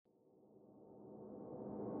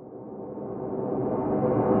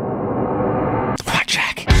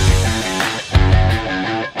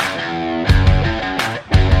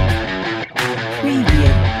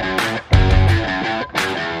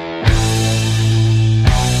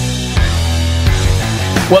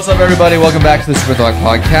What's up, everybody? Welcome back to the Super Talk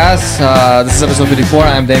Podcast. This is episode 54.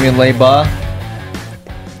 I'm Damian Leba.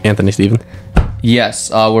 Anthony Steven. Yes,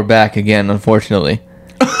 we're back again, unfortunately.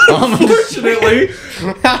 Unfortunately.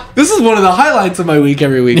 This is one of the highlights of my week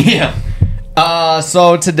every week. Yeah.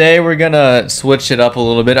 So today we're gonna switch it up a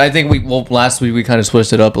little bit. I think last week we kind of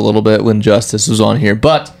switched it up a little bit when Justice was on here,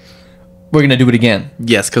 but we're gonna do it again.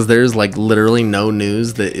 Yes, because there's like literally no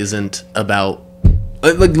news that isn't about...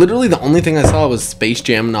 Like literally the only thing I saw was Space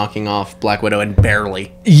Jam knocking off Black Widow, and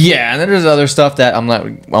barely. Yeah, and then there's other stuff that I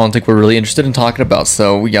don't think we're really interested in talking about.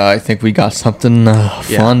 So yeah, I think we got something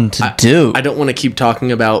fun to do. I don't want to keep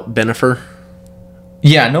talking about Bennifer.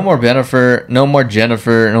 Yeah, no more Bennifer, no more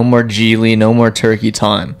Jennifer, no more Geely, no more turkey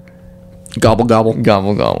time. Gobble gobble.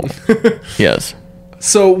 Gobble gobble. Yes.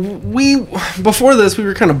 So before this, we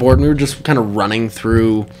were kind of bored, and we were just kind of running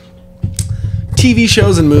through TV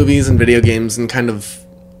shows and movies and video games and kind of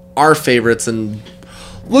our favorites and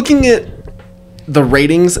looking at the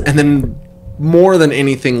ratings, and then more than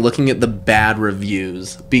anything looking at the bad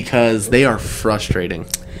reviews because they are frustrating.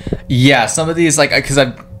 Yeah, some of these, because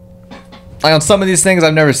on some of these things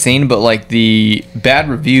I've never seen, but like the bad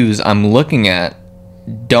reviews I'm looking at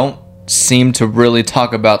don't seem to really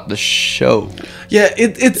talk about the show. Yeah,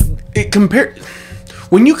 it compared.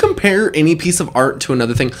 When you compare any piece of art to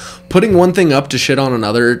another thing, putting one thing up to shit on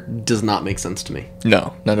another does not make sense to me.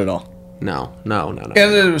 No, not at all. No. And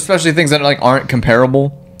especially things that aren't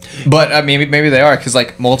comparable. But I mean, maybe they are, because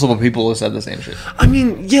like multiple people have said the same shit. I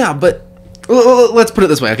mean, yeah, but let's put it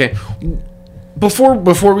this way, okay? Before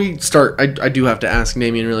we start, I do have to ask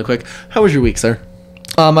Damien really quick. How was your week, sir?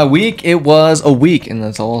 My week, it was a week, and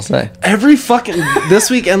that's all I'll say. Every fucking this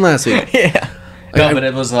week and last week. Yeah. No, but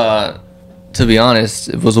it was to be honest,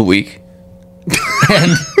 it was a week.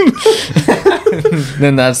 And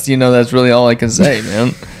then that's really all I can say,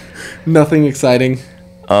 man. Nothing exciting.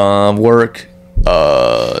 Work.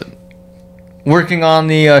 Working on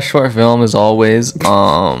the short film as always.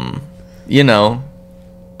 That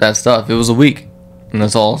stuff. It was a week, and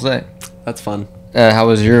that's all I'll say. That's fun. How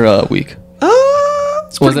was your week?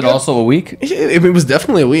 Was it also a week? It was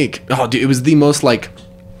definitely a week. Oh, dude, it was the most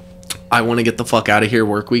I want to get the fuck out of here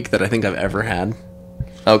work week that I think I've ever had.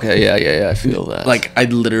 Okay, yeah, I feel that. I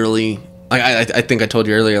literally, I think I told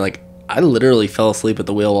you earlier, I literally fell asleep at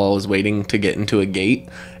the wheel while I was waiting to get into a gate,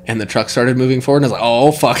 and the truck started moving forward, and I was like,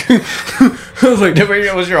 oh, fuck. I was like...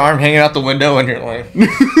 Was your arm hanging out the window, and you're like...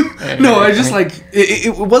 No, I just,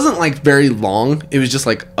 it wasn't, very long. It was just,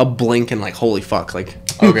 a blink and, holy fuck,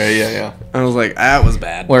 Okay, yeah. I was like, that was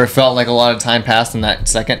bad. Where it felt like a lot of time passed in that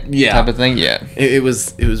second type of thing? Yeah. It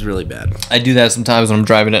was really bad. I do that sometimes when I'm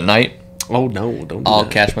driving at night. Oh, no, don't do I'll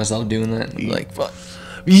that. catch myself doing that. Fuck.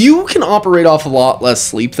 You can operate off a lot less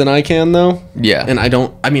sleep than I can, though. Yeah. And I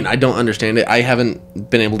don't understand it. I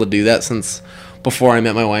haven't been able to do that since before I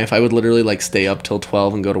met my wife. I would literally, stay up till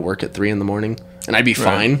 12 and go to work at 3 in the morning, and I'd be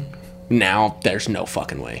fine. Now, there's no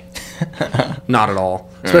fucking way. Not at all.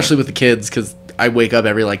 Especially with the kids, because I wake up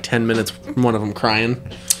every 10 minutes from one of them crying.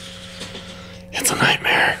 It's a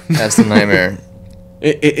nightmare. That's a nightmare.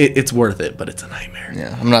 It's worth it, but it's a nightmare.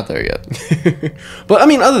 Yeah, I'm not there yet. But I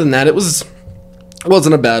mean, other than that, it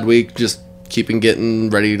wasn't a bad week. Just getting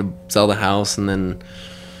ready to sell the house, and then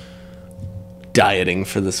dieting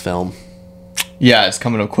for this film. Yeah, it's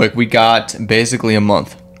coming up quick. We got basically a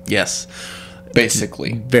month. Yes.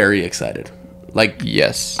 Basically. Very excited.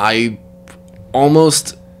 Yes. I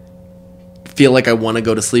almost feel like I want to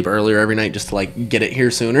go to sleep earlier every night just to get it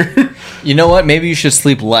here sooner. You know what? Maybe you should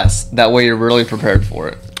sleep less. That way you're really prepared for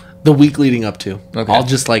it. The week leading up to. Okay. I'll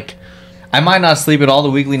just I might not sleep at all the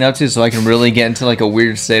week leading up to, so I can really get into a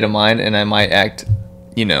weird state of mind, and I might act,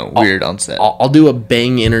 weird on set. I'll do a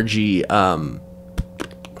Bang Energy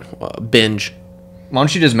binge. Why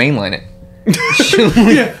don't you just mainline it?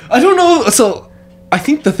 Yeah, I don't know. So I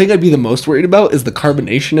think the thing I'd be the most worried about is the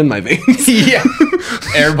carbonation in my veins. Yeah.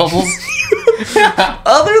 Air bubbles.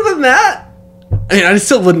 Other than that, I mean, I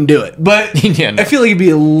still wouldn't do it, but Yeah, no. I feel like it'd be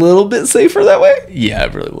a little bit safer that way. Yeah,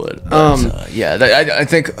 it really would. But, I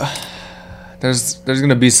think there's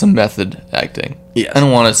gonna be some method acting. Yes. I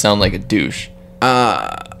don't want to sound like a douche.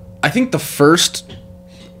 I think the first...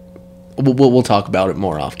 We'll talk about it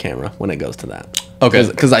more off camera when it goes to that. Okay.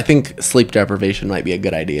 Because I think sleep deprivation might be a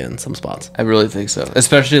good idea in some spots. I really think so.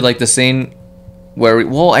 Especially the scene where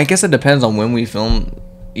I guess it depends on when we film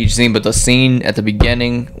each scene, but the scene at the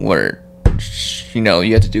beginning where,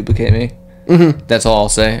 you have to duplicate me. Mm-hmm. That's all I'll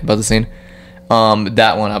say about the scene.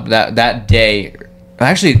 That one, that day...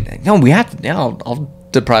 Actually, no, we have to... Yeah, I'll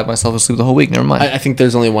deprive myself of sleep the whole week. Never mind. I think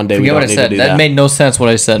there's only one day we don't need to do that. That made no sense what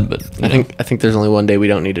I said, but... I think there's only one day we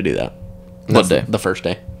don't need to do that. What day? The first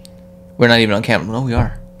day. We're not even on camera. No, we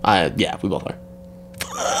are. Yeah, we both are.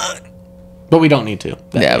 But we don't need to.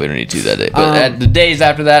 Yeah, we don't need to that day. But at the days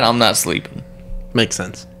after that, I'm not sleeping. Makes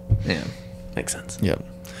sense. Yeah. Makes sense. Yep.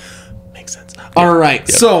 Makes sense. All right,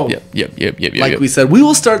 so Yep. like we said, we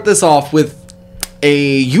will start this off with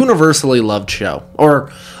a universally loved show.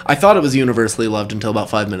 Or I thought it was universally loved until about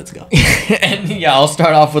 5 minutes ago. And yeah, I'll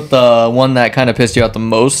start off with the one that kind of pissed you out the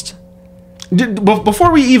most.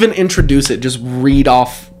 Before we even introduce it, just read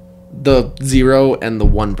off the 0 and the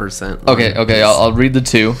 1%. Okay, I'll read the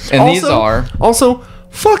two. And these are... Also,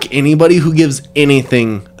 fuck anybody who gives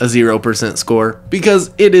anything a 0% score,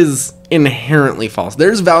 because it is inherently false.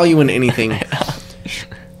 There's value in anything.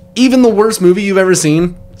 Even the worst movie you've ever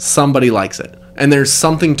seen, somebody likes it. And there's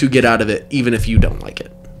something to get out of it, even if you don't like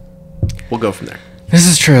it. We'll go from there. This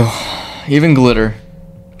is true. Even Glitter.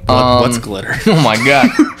 What's Glitter? Oh my god.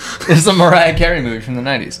 It's a Mariah Carey movie from the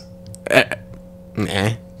 90s.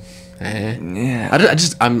 Yeah.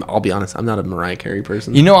 I'll be honest, I'm not a Mariah Carey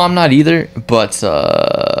person. You know, I'm not either, but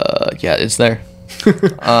yeah, it's there.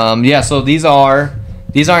 So these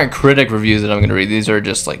aren't critic reviews that I'm gonna read. These are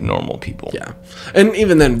just like normal people. Yeah. And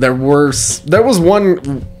even then there was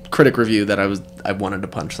one critic review that I wanted to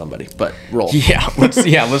punch somebody, but roll.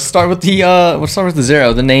 Let's start with the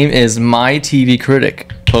 0. The name is My TV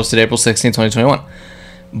Critic, posted April 16, 2021.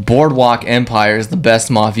 Boardwalk Empire is the best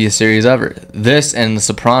mafia series ever. This and The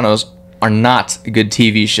Sopranos are not good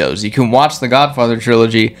TV shows. You can watch the Godfather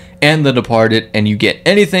trilogy and The Departed, and you get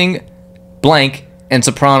anything blank, and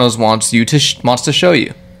Sopranos wants to show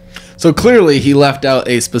you. So clearly he left out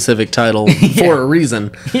a specific title for a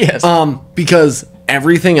reason. Yes. Because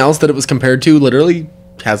everything else that it was compared to literally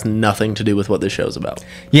has nothing to do with what this show's about.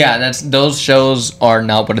 Yeah, those shows are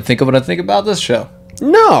not what I think of when I think about this show.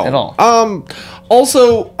 No. At all.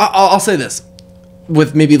 Also, I'll say this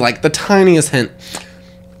with maybe like the tiniest hint.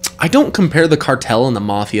 I don't compare the cartel and the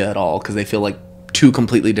mafia at all because they feel like two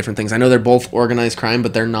completely different things. I know they're both organized crime,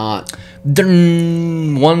 but they're not.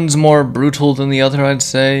 One's more brutal than the other, I'd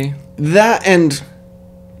say. That, and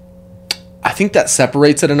I think that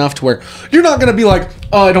separates it enough to where you're not going to be like,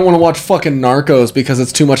 oh, I don't want to watch fucking Narcos because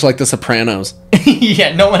it's too much like The Sopranos.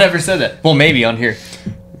 Yeah, no one ever said that. Well, maybe on here.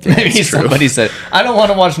 Maybe somebody said, I don't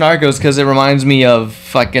want to watch Narcos because it reminds me of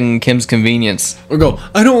fucking Kim's Convenience. Or go,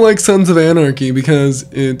 I don't like Sons of Anarchy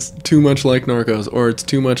because it's too much like Narcos, or it's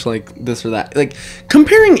too much like this or that. Like,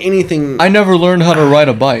 comparing anything... I never learned how to ride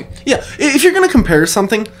a bike. Yeah, if you're going to compare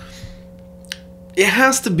something, it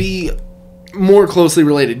has to be more closely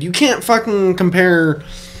related. You can't fucking compare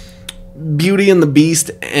Beauty and the Beast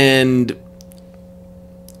and...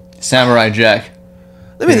 Samurai Jack.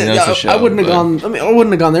 I mean, I wouldn't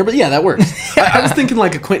have gone there, but yeah, that works. I was thinking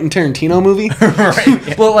like a Quentin Tarantino movie.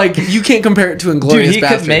 Right. Well, like, you can't compare it to Inglourious Dude, he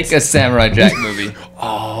Bastards. could make a Samurai Jack movie.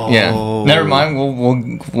 Oh. Yeah. Never mind.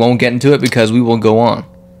 We won't get into it because we will go on.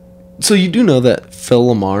 So you do know that Phil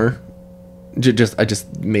Lamar... I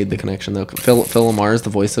just made the connection, though. Phil Lamar is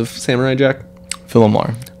the voice of Samurai Jack. Phil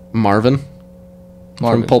Lamar. Marvin.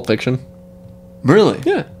 From Pulp Fiction. Really?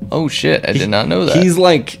 Yeah. Oh, shit. I did not know that. He's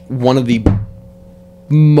like one of the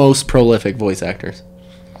most prolific voice actors.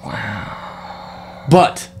 Wow.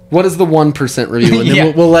 But what is the 1% review? And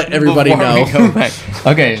then we'll let everybody know.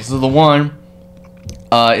 Okay, so the one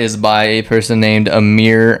is by a person named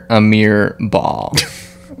Amir Ball.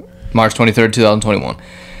 March 23rd, 2021.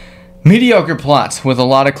 Mediocre plot with a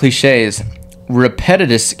lot of cliches,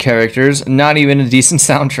 repetitious characters, not even a decent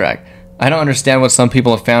soundtrack. I don't understand what some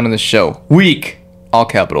people have found in the show. Weak. All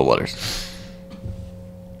capital letters.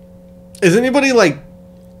 Is anybody like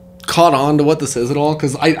caught on to what this is at all?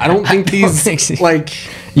 Because I don't think these like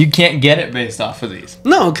you can't get it based off of these.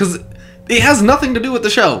 No, because it has nothing to do with the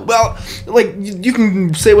show. Well, like you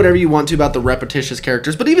can say whatever you want to about the repetitious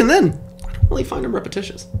characters, but even then, I don't really find them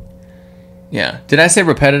repetitious. Yeah. Did I say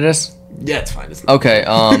repetitious? Yeah, it's fine. It's not. Okay.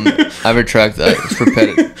 I retract that. It's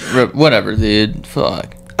repetitive. Whatever, dude.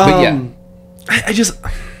 Fuck. But yeah. I just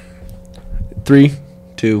 3,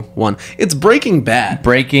 2, 1. It's Breaking Bad.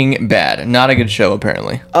 Breaking Bad. Not a good show,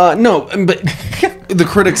 apparently. No, but the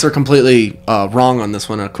critics are completely wrong on this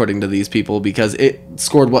one, according to these people, because it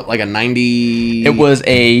scored, what, like a 90... It was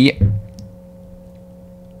a...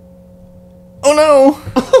 Oh, no.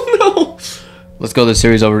 Oh, no. Let's go the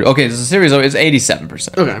series over. Okay, this is a series over. It's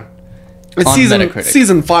 87%. Okay. It's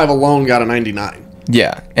season 5 alone got a 99.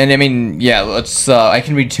 Yeah. And, I mean, yeah, let's... I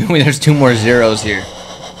can read there's 2 more zeros here.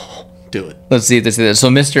 Do it. Let's see if this is... So,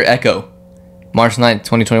 Mr. Echo, March 9th,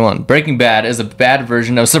 2021. Breaking Bad is a bad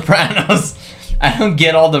version of Sopranos. I don't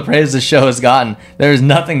get all the praise the show has gotten. There is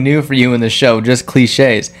nothing new for you in the show, just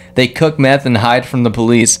cliches. They cook meth and hide from the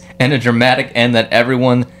police, and a dramatic end that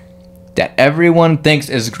everyone thinks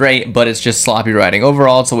is great, but it's just sloppy writing.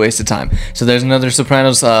 Overall, it's a waste of time. So there's another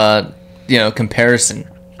Sopranos, comparison.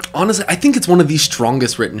 Honestly, I think it's one of the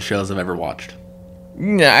strongest written shows I've ever watched.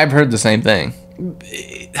 Yeah, I've heard the same thing.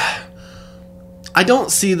 I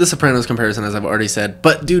don't see the Sopranos comparison, as I've already said,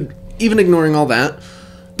 but dude, even ignoring all that,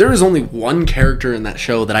 there is only one character in that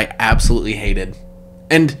show that I absolutely hated.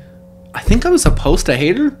 And I think I was supposed to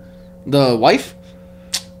hate her, the wife.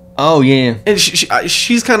 Oh, yeah. And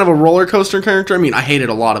she's kind of a roller coaster character. I mean, I hated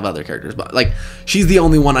a lot of other characters, but like, she's the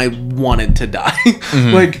only one I wanted to die.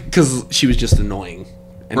 Mm-hmm. Like, because she was just annoying.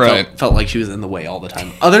 And right. felt like she was in the way all the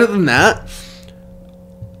time. Other than that,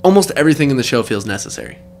 almost everything in the show feels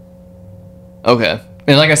necessary. Okay.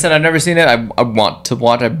 And like I said, I've never seen it. I want to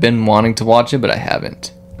watch. I've been wanting to watch it, but I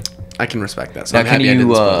haven't. I can respect that. So now, can you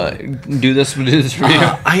do this for you?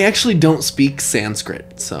 I actually don't speak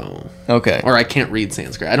Sanskrit, so... Okay. Or I can't read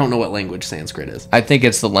Sanskrit. I don't know what language Sanskrit is. I think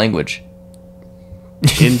it's the language.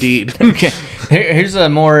 Indeed. Okay. Here's a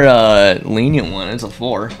more lenient one. It's a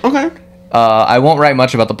 4. Okay. I won't write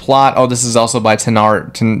much about the plot. Oh, this is also by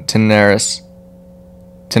Tanaris.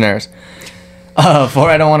 For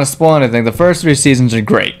I don't want to spoil anything, the first 3 seasons are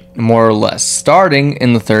great, more or less. Starting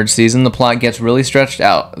in the 3rd season, the plot gets really stretched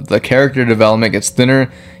out. The character development gets thinner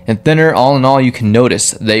and thinner. All in all, you can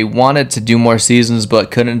notice they wanted to do more seasons,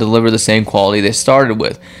 but couldn't deliver the same quality they started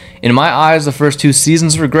with. In my eyes, the first 2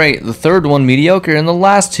 seasons were great, the 3rd one mediocre, and the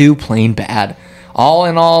last 2 plain bad. All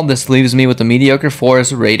in all, this leaves me with a mediocre 4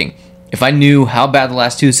 as a rating. If I knew how bad the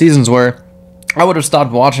last 2 seasons were, I would have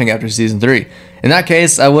stopped watching after season 3. In that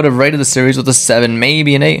case, I would have rated the series with a 7,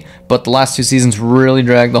 maybe an 8, but the last 2 seasons really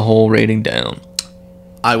dragged the whole rating down.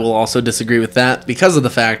 I will also disagree with that because of the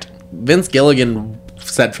fact Vince Gilligan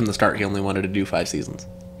said from the start he only wanted to do 5 seasons.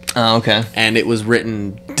 Oh, okay. And it was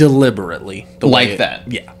written deliberately. Like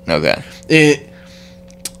that? Yeah. Okay.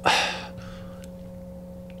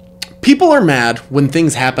 People are mad when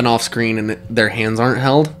things happen off screen and their hands aren't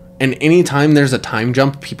held, and anytime there's a time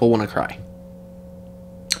jump, people want to cry.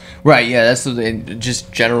 Right, yeah, that's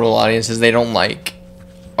just general audiences. They don't like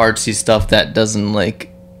artsy stuff that doesn't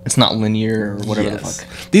it's not linear or whatever the fuck.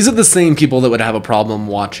 These are the same people that would have a problem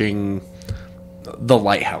watching The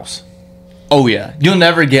Lighthouse. Oh, yeah. You'll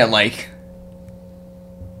never get,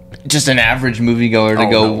 just an average moviegoer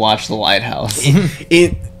to go watch The Lighthouse.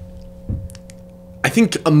 I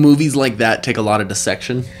think movies like that take a lot of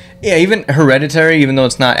dissection. Yeah, even Hereditary, even though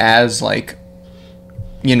it's not as, I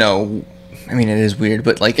mean, it is weird,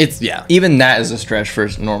 but even that is a stretch for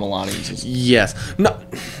normal audiences. Yes,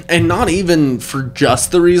 not even for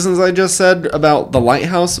just the reasons I just said about The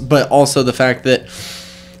Lighthouse, but also the fact that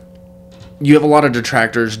you have a lot of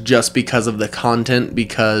detractors just because of the content,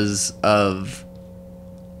 because of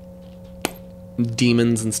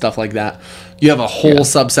demons and stuff like that. You have a whole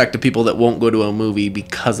subsect of people that won't go to a movie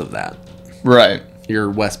because of that. Right.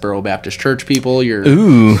 Your Westboro Baptist Church people, your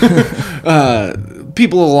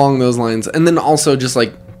people along those lines. And then also just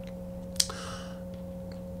I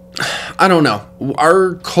don't know.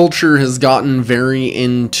 Our culture has gotten very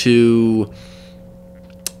into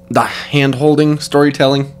the hand-holding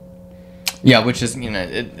storytelling. Yeah, which is,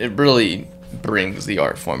 it really brings the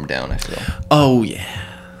art form down, I feel. Oh, yeah.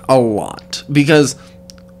 A lot. Because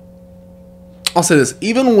I'll say this,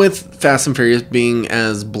 even with Fast and Furious being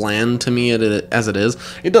as bland to me as it is,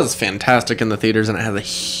 it does fantastic in the theaters and it has a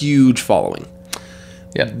huge following.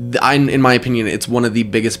 Yeah. In my opinion, it's one of the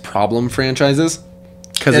biggest problem franchises.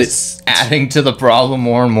 Because it's adding to the problem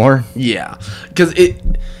more and more. Yeah. Because it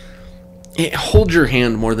holds your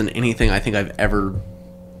hand more than anything I think I've ever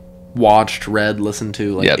watched, read, listened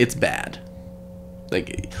to. It's bad.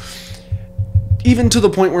 Even to the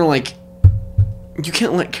point where, you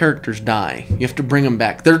can't let characters die. You have to bring them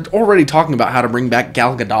back. They're already talking about how to bring back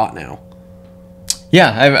Gal Gadot now.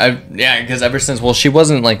 Yeah, because ever since, she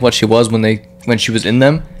wasn't what she was when she was in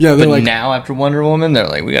them. Yeah, but now after Wonder Woman,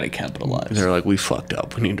 they're we got to capitalize. They're we fucked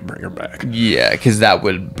up. We need to bring her back. Yeah, because that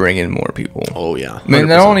would bring in more people. Oh yeah. 100%. I mean,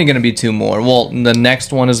 there are only going to be 2 more. Well, the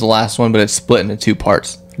next one is the last one, but it's split into 2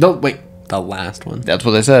 parts. No, wait, the last one. That's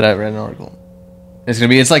what they said. I read an article. It's gonna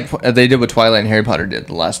be. It's like they did what Twilight and Harry Potter did.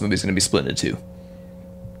 The last movie is gonna be split into 2.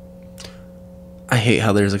 I hate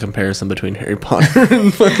how there's a comparison between Harry Potter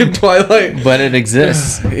and fucking Twilight. But it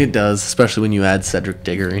exists. It does, especially when you add Cedric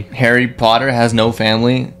Diggory. Harry Potter has no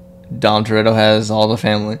family. Dom Toretto has all the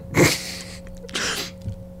family.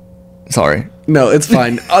 Sorry. No, it's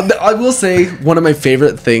fine. I will say one of my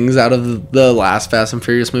favorite things out of the last Fast and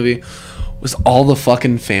Furious movie was all the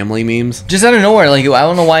fucking family memes. Just out of nowhere, like I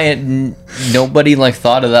don't know why nobody like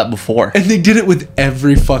thought of that before. And they did it with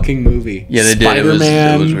every fucking movie. Yeah, they did.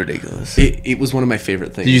 It was ridiculous. It was one of my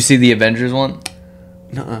favorite things. Did you see the Avengers one?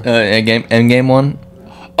 Nuh-uh. Endgame one?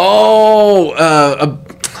 Oh,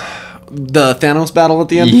 the Thanos battle at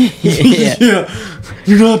the end? Yeah.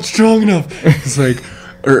 You're not strong enough. It's like,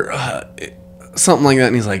 or something like that.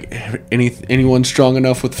 And he's like, anyone strong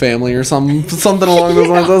enough with family or something along those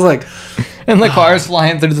lines. I was like, and the cars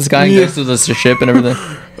flying through the sky next to the ship and everything.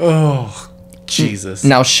 Oh, Jesus.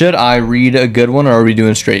 Now, should I read a good one, or are we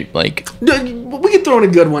doing straight, like... We can throw in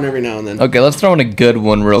a good one every now and then. Okay, let's throw in a good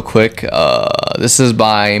one real quick. This is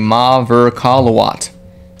by Ma Verkalawat.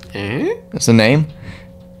 That's the name.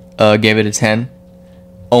 Gave it a 10.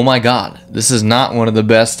 Oh my god, this is not one of the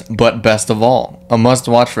best, but best of all. A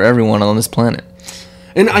must-watch for everyone on this planet.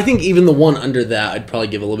 And I think even the one under that, I'd probably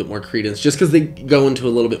give a little bit more credence, just because they go into a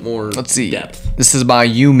little bit more depth. This is by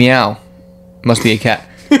Yu Meow. Must be a cat.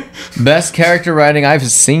 Best character writing I've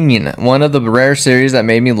seen. One of the rare series that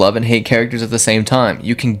made me love and hate characters at the same time.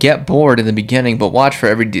 You can get bored in the beginning, but watch for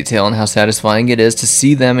every detail and how satisfying it is to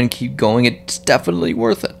see them and keep going. It's definitely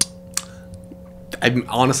worth it. I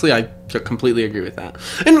completely agree with that.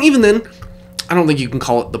 And even then, I don't think you can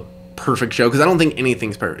call it the perfect show, because I don't think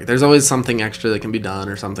anything's perfect. There's always something extra that can be done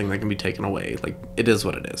or something that can be taken away. Like, it is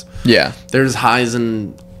what it is. Yeah. There's highs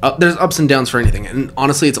and... there's ups and downs for anything. And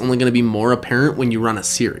honestly, it's only going to be more apparent when you run a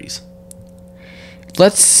series.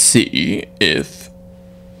 Let's see if...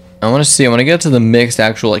 I want to get to the mixed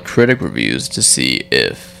actual like critic reviews to see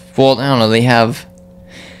if... Well, I don't know.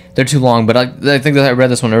 They're too long, but I think that I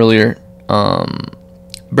read this one earlier.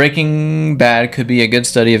 Breaking Bad could be a good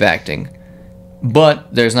study of acting,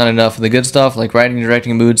 but there's not enough of the good stuff like writing,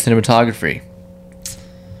 directing, mood, cinematography.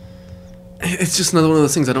 It's just another one of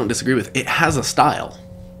those things I don't disagree with. It has a style.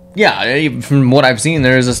 Yeah, from what I've seen,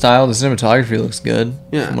 there is a style. The cinematography looks good.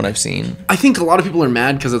 Yeah. From what I've seen. I think a lot of people are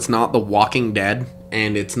mad because it's not The Walking Dead,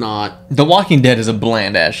 and it's not... The Walking Dead is a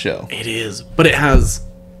bland-ass show. It is, but it has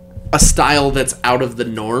a style that's out of the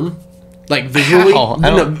norm. Like, visually.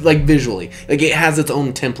 Visually. Like, it has its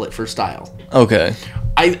own template for style. Okay.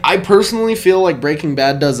 I personally feel like Breaking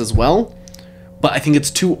Bad does as well, but I think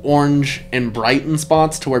it's too orange and bright in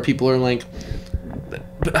spots to where people are like...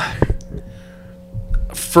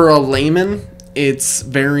 For a layman, it's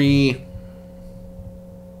very...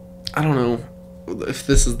 I don't know if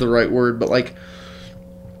this is the right word, but like...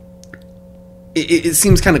 It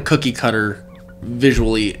seems kind of cookie cutter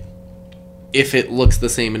visually if it looks the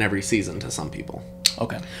same in every season to some people.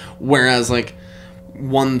 Okay. Whereas, like,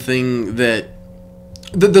 one thing that...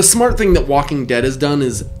 The smart thing that Walking Dead has done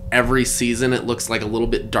is every season it looks like a little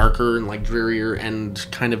bit darker and, like, drearier and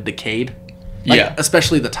kind of decayed. Like, yeah.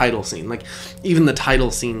 Especially the title scene. Like, even the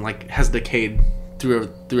title scene, like, has decayed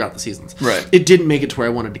throughout the seasons. Right. It didn't make it to where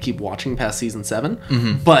I wanted to keep watching past season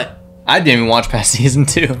 7, but... I didn't even watch past season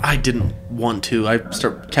 2. I didn't want to. I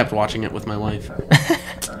kept watching it with my wife.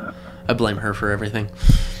 I blame her for everything.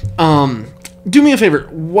 Do me a favor.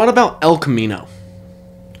 What about El Camino?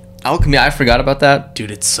 El Camino, I forgot about that.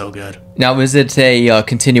 Dude, it's so good. Now, is it a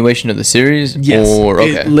continuation of the series? Yes. Or,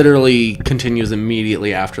 okay. It literally continues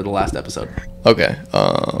immediately after the last episode. Okay.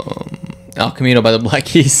 El Camino by the Black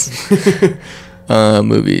Keys.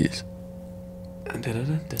 Movies.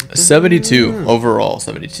 72 overall.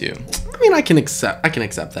 72. I mean, I can accept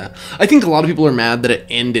that. I think a lot of people are mad that it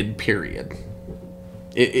ended. Period.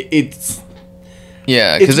 It's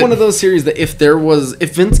one of those series that if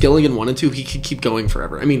Vince Gilligan wanted to, he could keep going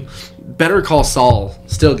forever. I mean, Better Call Saul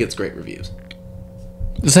still gets great reviews.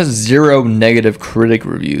 This has 0 negative critic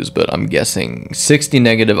reviews, but I'm guessing 60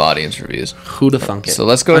 negative audience reviews. Who'da thunk it? So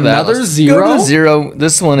let's go to that. Another 0? Go to 0.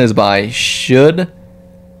 This one is by Shoulder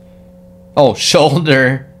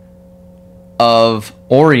of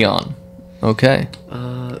Orion. Okay.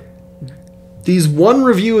 These one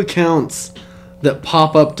review accounts that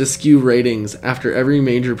pop up to skew ratings after every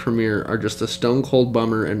major premiere are just a stone cold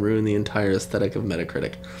bummer and ruin the entire aesthetic of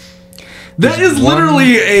Metacritic. That is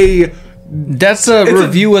literally That's a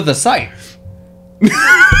review of the site.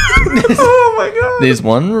 Oh my god. There's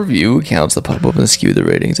one review accounts that pop up and skew the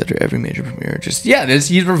ratings after every major premiere.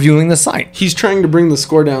 He's reviewing the site. He's trying to bring the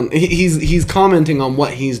score down. He's commenting on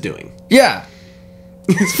what he's doing. Yeah.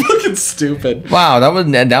 It's fucking stupid. Wow, that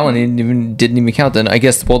one didn't even count then. I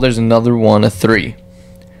guess, well, there's another one, a 3.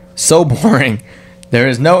 So boring. There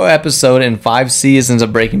is no episode in 5 seasons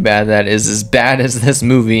of Breaking Bad that is as bad as this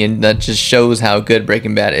movie, and that just shows how good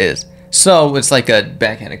Breaking Bad is. So it's like a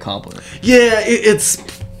backhanded compliment. Yeah, it's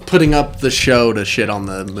putting up the show to shit on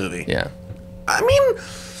the movie. Yeah. I mean,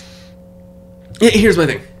 here's my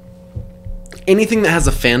thing. anything that has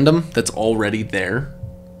a fandom that's already there,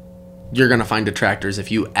 you're gonna find detractors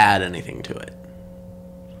if you add anything to it.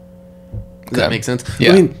 Does that make sense?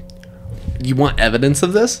 Yeah. I mean, you want evidence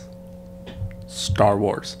of this? Star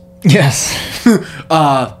Wars. Yes.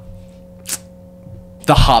 The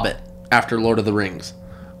Hobbit after Lord of the Rings.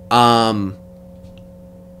 Honestly,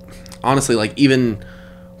 like even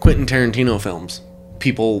Quentin Tarantino films,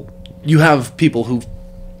 you have people who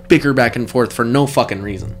bicker back and forth for no fucking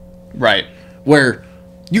reason. Right. Where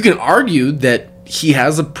you can argue that he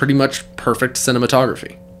has a pretty much perfect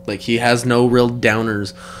cinematography. Like, he has no real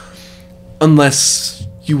downers, unless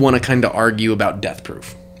you want to kind of argue about Death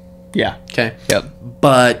Proof. Yeah. Okay? Yep.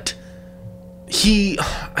 But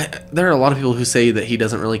there are a lot of people who say that he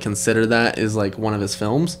doesn't really consider that as, like, one of his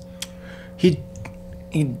films.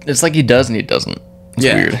 It's like he does and he doesn't. It's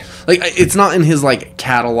weird. Like, it's not in his, like,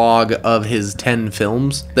 catalog of his 10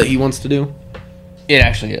 films that he wants to do. It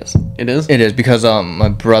actually is. It is? It is, because my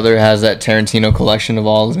brother has that Tarantino collection of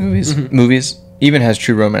all his movies. Mm-hmm. Movies. Even has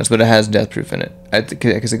True Romance, but it has Death Proof in it.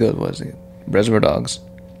 Because it goes, what is it? Reservoir Dogs.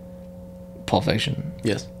 Pulp Fiction.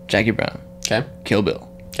 Yes. Jackie Brown. Okay. Kill Bill.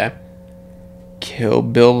 Okay. Kill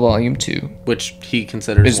Bill Volume 2. Which he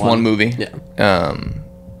considers is one movie. Yeah.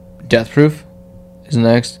 Death Proof is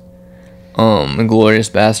next. Inglourious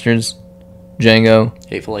Bastards. Django.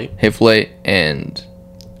 Hateful Eight. Hateful Eight. And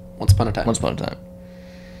Once Upon a Time. Once Upon a Time.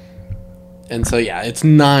 And so, yeah, it's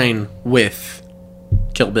 9 with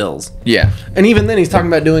Kill Bills. Yeah. And even then, he's talking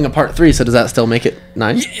about doing a part 3, so does that still make it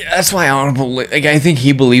 9? Yeah, that's why I don't believe. Like, I think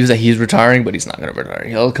he believes that he's retiring, but he's not going to retire.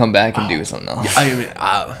 He'll come back and do something else. I mean,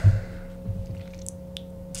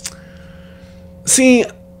 see,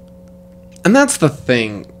 and that's the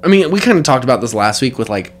thing. I mean, we kind of talked about this last week with,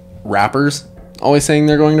 like, rappers always saying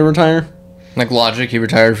they're going to retire. Like Logic, he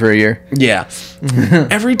retired for a year. Yeah.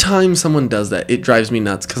 Every time someone does that, it drives me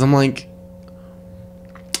nuts, because I'm like,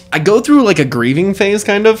 I go through, like, a grieving phase,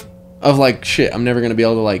 kind of like, shit, I'm never going to be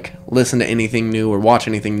able to, like, listen to anything new or watch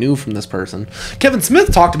anything new from this person. Kevin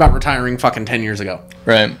Smith talked about retiring fucking 10 years ago.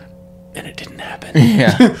 Right. And it didn't happen.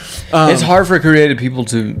 Yeah. It's hard for creative people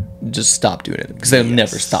to just stop doing it, because they'll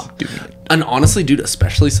never stop doing it. And honestly, dude,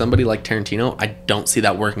 especially somebody like Tarantino, I don't see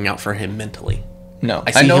that working out for him mentally. No.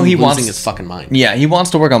 I know he wants his fucking mind. Yeah, he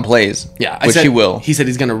wants to work on plays. Yeah, he will. He said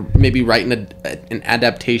he's gonna maybe write an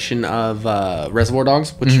adaptation of Reservoir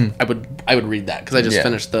Dogs, which I would read that, because I just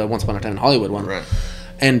finished the Once Upon a Time in Hollywood one, right?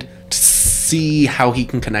 And to see how he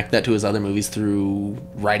can connect that to his other movies through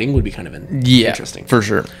writing would be kind of interesting, for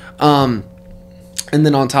sure. And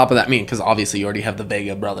then on top of that, because obviously you already have the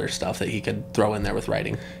Vega Brothers stuff that he could throw in there with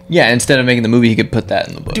writing. Yeah, instead of making the movie, he could put that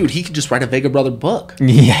in the book. Dude, he could just write a Vega Brother book.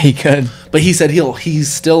 Yeah, he could. But he said he's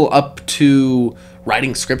still up to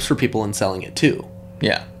writing scripts for people and selling it too.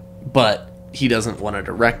 Yeah. But he doesn't want to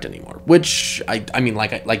direct anymore, which I mean,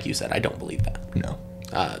 like you said, I don't believe that. No.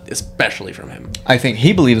 Especially from him. I think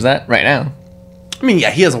he believes that right now. I mean,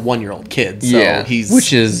 yeah, he has a 1-year-old kid, so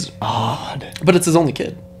which is odd. But it's his only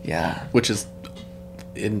kid. Yeah. Which is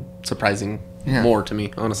surprising more to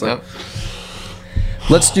me, honestly. Yep.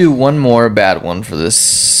 Let's do one more bad one for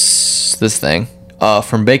this thing.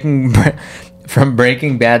 From Breaking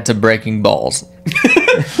Bad to Breaking Balls.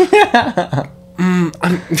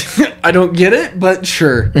 I don't get it, but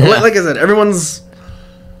sure. Yeah. Like I said, everyone's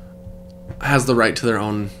has the right to their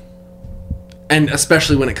own, and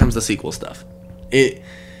especially when it comes to sequel stuff,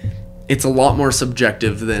 it's a lot more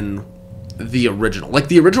subjective than the original. Like,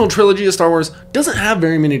 the original trilogy of Star Wars doesn't have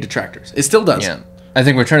very many detractors. It still does. Yeah. I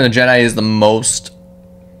think Return of the Jedi is the most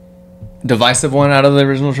divisive one out of the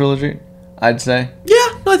original trilogy, I'd say.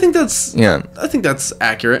 Yeah, I think that's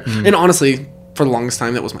accurate. Mm-hmm. And honestly, for the longest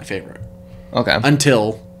time, that was my favorite. Okay.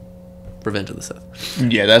 Until Revenge of the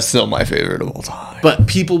Sith. Yeah, that's still my favorite of all time. But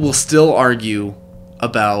people will still argue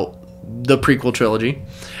about the prequel trilogy.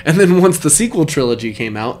 And then once the sequel trilogy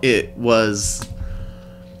came out, it was...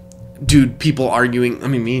 Dude, people arguing... I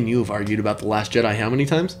mean, me and you have argued about The Last Jedi how many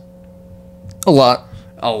times? A lot.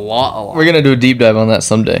 A lot. We're going to do a deep dive on that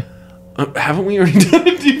someday. Haven't we already done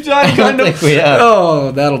a deep dive? I don't think we have. Oh,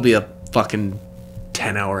 that'll be a fucking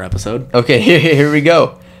 10-hour episode. Okay, here we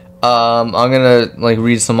go. I'm going to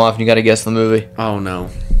read some off and you got to guess the movie. Oh, no.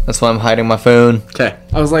 That's why I'm hiding my phone. Okay.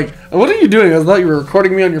 I was like, what are you doing? I thought you were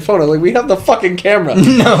recording me on your phone. I was like, we have the fucking camera.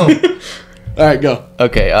 No. All right, go.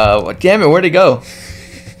 Okay, damn it, where'd it go?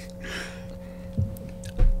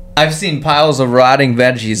 I've seen piles of rotting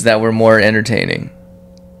veggies that were more entertaining.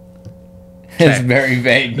 Okay. It's very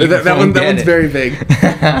vague. That one's very vague.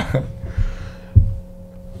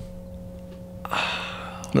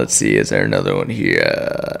 Let's see, is there another one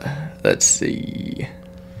here? Let's see.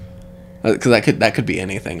 Because that could be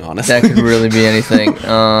anything, honestly. That could really be anything.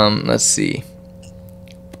 Let's see.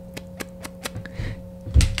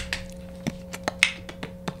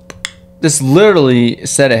 This literally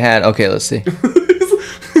said it had. Okay, let's see.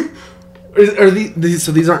 Are these?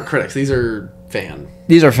 So these aren't critics. These are fan.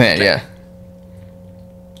 These are fan, yeah.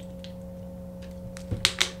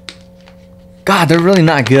 God, they're really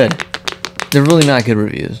not good. They're really not good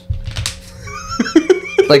reviews.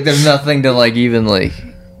 Like, there's nothing to like even like.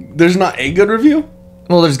 There's not a good review.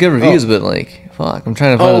 Well, there's good reviews, but like, fuck, I'm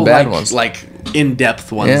trying to find the bad ones. Like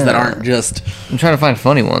in-depth ones that aren't just. I'm trying to find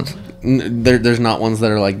funny ones. There's not ones that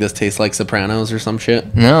are like, this tastes like Sopranos or some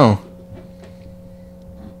shit. No.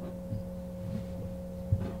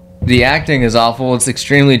 The acting is awful. It's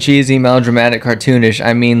extremely cheesy, melodramatic, cartoonish.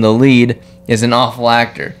 I mean, the lead is an awful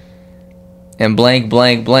actor. And blank,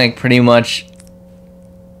 blank, blank, pretty much.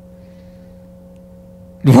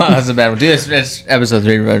 Wow, that's a bad one. Dude, it's episode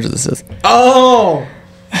 3, Revenge of the Sith. Oh!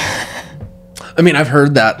 I mean, I've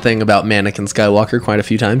heard that thing about Anakin Skywalker quite a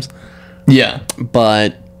few times. Yeah.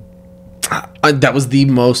 But that was the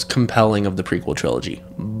most compelling of the prequel trilogy.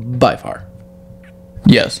 By far.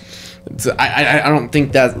 Yes. So I don't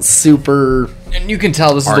think that's super. And you can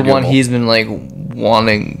tell this is the one he's been like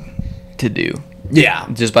wanting to do. Yeah.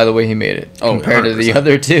 Just by the way he made it. Oh, compared 100%. to the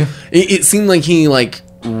other two. It seemed like he like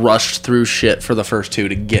rushed through shit for the first two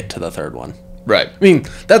to get to the third one. Right. I mean,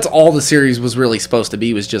 that's all the series was really supposed to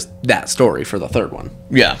be, was just that story for the third one.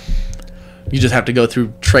 Yeah. You just have to go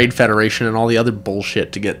through Trade Federation and all the other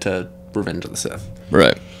bullshit to get to Revenge of the Sith.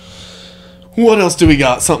 Right. What else do we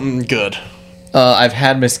got? Something good. I've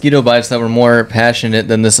had mosquito bites that were more passionate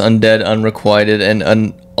than this undead, unrequited,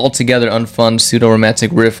 and altogether unfun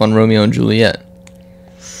pseudo-romantic riff on Romeo and Juliet.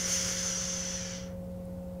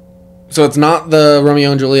 So it's not the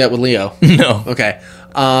Romeo and Juliet with Leo. No. Okay.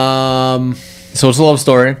 So it's a love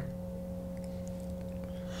story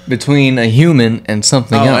between a human and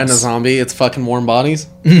something else. And a zombie. It's fucking Warm Bodies.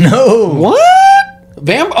 No.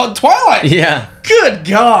 What? Twilight. Yeah. Good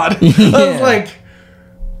God. Yeah.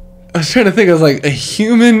 I was trying to think. I was like, a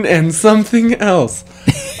human and something else.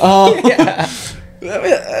 Yeah.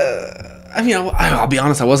 I mean, I'll be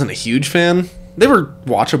honest. I wasn't a huge fan. They were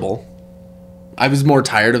watchable. I was more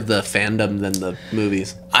tired of the fandom than the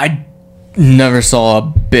movies. I never saw a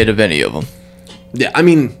bit of any of them. Yeah, I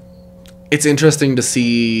mean, it's interesting to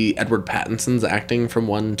see Edward Pattinson's acting from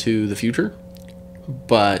One to the Future.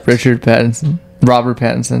 But Robert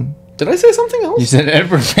Pattinson. Did I say something else? You said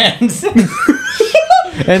Edward Pattinson.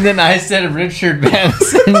 And then I said Richard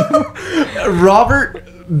Pattinson. Robert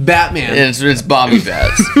Batman. It's Bobby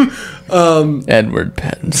Bats. Edward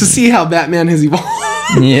Pattinson. To see how Batman has evolved.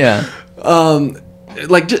 Yeah.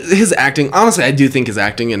 Like his acting. Honestly, I do think his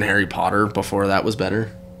acting in Harry Potter before that was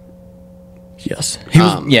better. Yes. He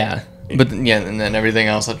was, yeah. But yeah, and then everything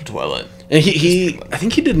else after Twilight. And I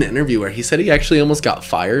think he did an interview where he said he actually almost got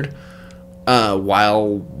fired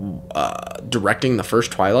while directing the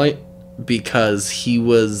first Twilight, because he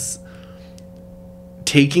was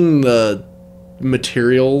taking the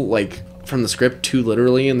material like from the script too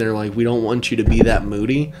literally, and they're like, we don't want you to be that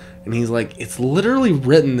moody. And he's like, it's literally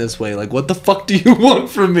written this way. Like, what the fuck do you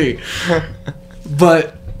want from me?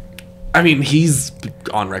 But I mean, he's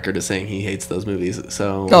on record as saying he hates those movies.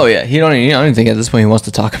 So oh yeah, I don't even think at this point he wants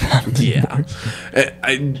to talk about it. Yeah,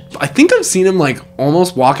 I think I've seen him like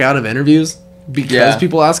almost walk out of interviews because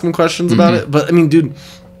people ask him questions about it. But I mean, dude,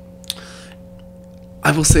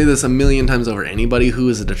 I will say this a million times over. Anybody who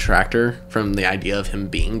is a detractor from the idea of him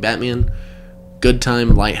being Batman, Good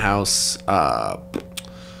Time, Lighthouse,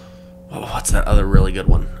 what's that other really good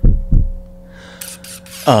one?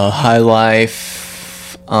 High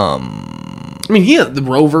Life. I mean, he had the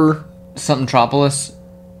Rover, something Tropolis.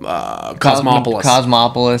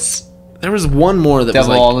 Cosmopolis. There was one more that Devil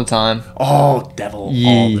was like, all the time. Oh, Devil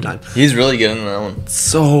all the time. He's really good in that one.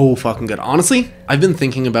 So fucking good. Honestly, I've been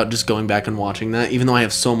thinking about just going back and watching that, even though I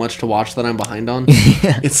have so much to watch that I'm behind on.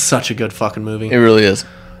 Yeah. It's such a good fucking movie. It really is.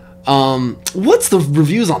 What's the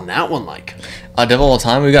reviews on that one like? Devil all the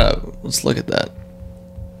time. Let's look at that.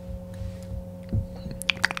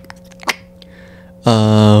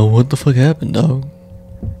 What the fuck happened, dog?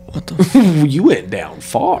 What the You went down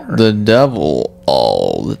far. The Devil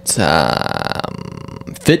all the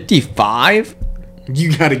time. 55?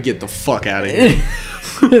 You gotta get the fuck out of here.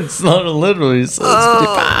 It's not literally says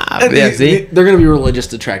 55. Yeah, see? They're gonna be religious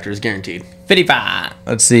detractors, guaranteed. 55.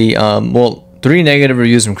 Let's see. 3 negative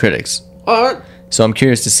reviews from critics. Alright. So I'm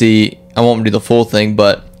curious to see. I won't do the full thing,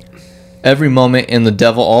 but every moment in The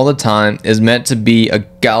Devil all the time is meant to be a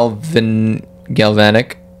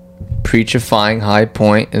galvanic preachifying high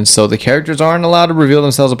point, and so the characters aren't allowed to reveal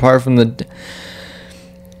themselves apart from the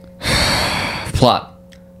plot.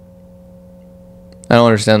 I don't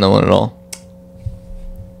understand that one at all.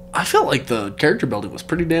 I felt like the character building was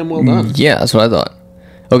pretty damn well done. Yeah, that's what I thought.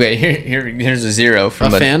 Okay, here's a 0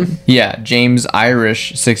 from A fan? Yeah, James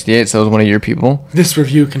Irish 68. So it was one of your people. This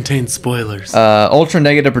review contains spoilers. Ultra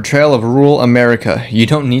negative portrayal of rural America. You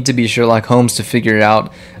don't need to be Sherlock Holmes to figure it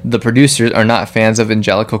out. The producers are not fans of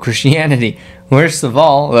evangelical Christianity. Worst of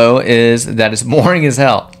all, though, is that it's boring as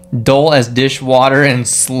hell, dull as dishwater, and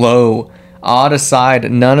slow. Odd aside,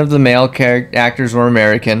 none of the male actors were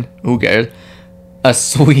American. Who cares? A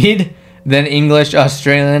Swede, then English,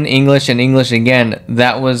 Australian, English, and English again.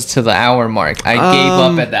 That was to the hour mark. I gave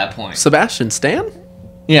up at that point. Sebastian Stan?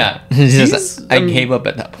 Yeah. I gave up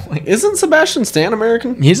at that point. Isn't Sebastian Stan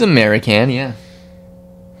American? He's American, yeah.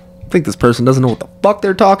 I think this person doesn't know what the fuck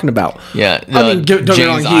they're talking about. Yeah. I mean, don't get me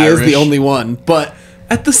wrong, James he is Irish. the only one. But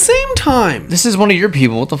at the same time, This is one of your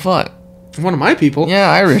people. What the fuck? one of my people, Yeah,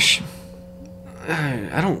 Irish.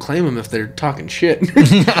 I don't claim him if they're talking shit.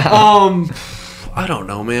 I don't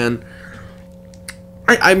know, man.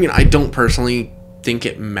 I mean, I don't personally think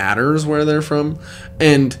it matters where they're from.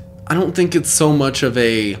 And I don't think it's so much of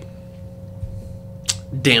a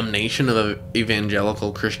damnation of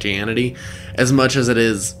evangelical Christianity as much as it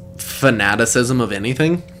is fanaticism of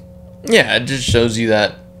anything. Yeah, it just shows you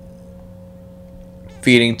that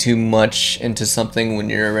feeding too much into something when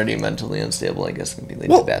you're already mentally unstable, I guess, can be lead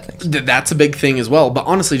to bad things. That's a big thing as well. But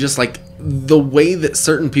honestly, just like the way that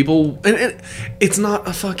certain people, and it's not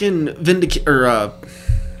a fucking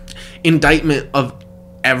indictment of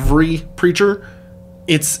every preacher.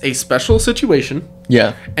 It's a special situation.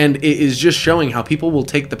 Yeah. And it is just showing how people will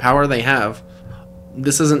take the power they have.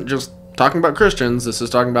 This isn't just talking about Christians. This is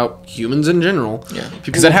talking about humans in general. Yeah.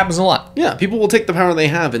 Because that happens a lot. Yeah, people will take the power they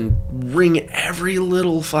have and wring every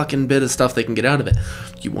little fucking bit of stuff they can get out of it.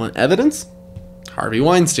 You want evidence? Harvey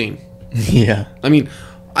Weinstein. Yeah. I mean,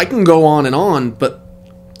 I can go on, but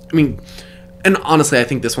I mean, and honestly, I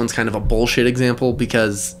think this one's kind of a bullshit example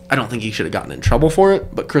because I don't think he should have gotten in trouble for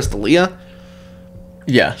it. But Chris D'Elia,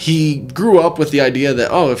 Yeah. he grew up with the idea that,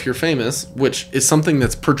 oh, if you're famous, which is something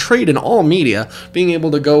that's portrayed in all media, being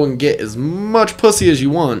able to go and get as much pussy as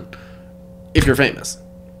you want if you're famous.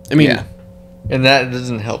 I mean, Yeah. And that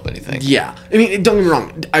doesn't help anything. yeah. I mean, don't get me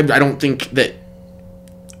wrong. I don't think that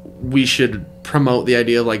we should promote the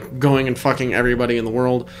idea of, like, going and fucking everybody in the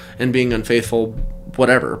world and being unfaithful,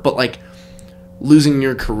 whatever. But, like, losing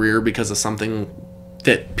your career because of something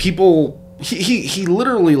that people... He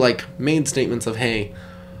literally, like, made statements of, hey,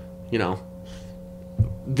 you know,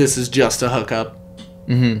 this is just a hookup.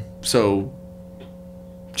 Mm-hmm. So,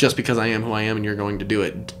 just because I am who I am and you're going to do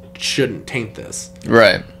it shouldn't taint this.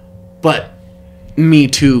 Right. But Me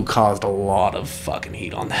Too caused a lot of fucking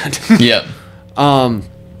heat on that. Yeah.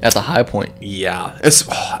 At the high point. Yeah.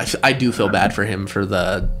 I do feel bad for him for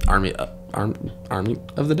the Army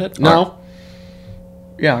of the Dead. No.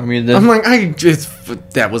 Yeah, I mean, I'm like,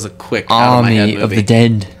 that was a quick out of my head Army movie. of the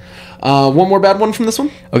Dead. One more bad one from this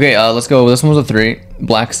one? Okay, let's go. This one was a 3.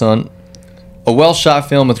 Black Sun. A well-shot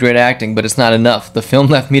film with great acting, but it's not enough. The film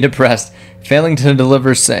left me depressed, failing to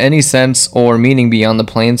deliver any sense or meaning beyond the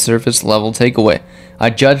plain surface level takeaway.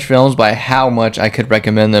 I judge films by how much I could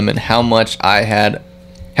recommend them and how much fun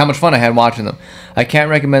I had watching them. I can't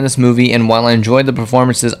recommend this movie, and while I enjoyed the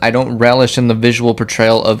performances, I don't relish in the visual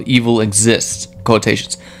portrayal of evil exists.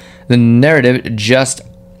 Quotations. The narrative just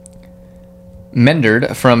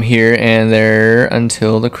meandered from here and there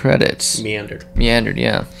until the credits. Meandered,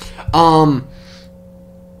 yeah.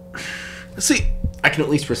 See, I can at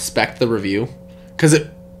least respect the review because it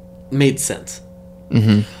made sense.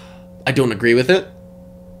 Mm-hmm. I don't agree with it,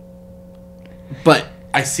 but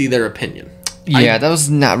I see their opinion. Yeah, that was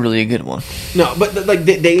not really a good one. No, but like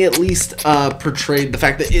they at least portrayed the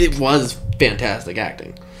fact that it was fantastic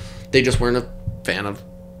acting. They just weren't a fan of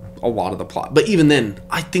a lot of the plot. But even then,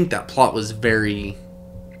 I think that plot was very...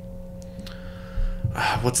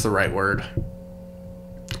 what's the right word?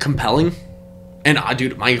 Compelling? And,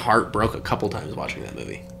 dude, my heart broke a couple times watching that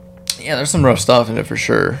movie. Yeah, there's some rough stuff in it for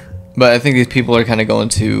sure. But I think these people are kind of going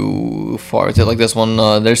too far with it. Like this one,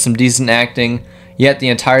 there's some decent acting, yet the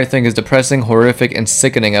entire thing is depressing, horrific, and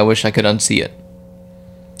sickening. I wish I could unsee it.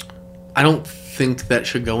 I don't think that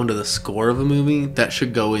should go into the score of a movie. That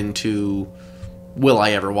should go into... will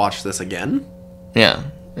I ever watch this again? Yeah,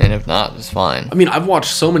 and if not, it's fine. I mean, I've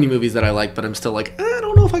watched so many movies that I like, but I'm still like, I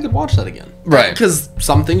don't know if I could watch that again. Right. Because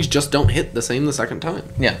some things just don't hit the same the second time.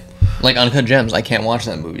 Yeah. Like Uncut Gems, I can't watch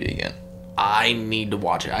that movie again. I need to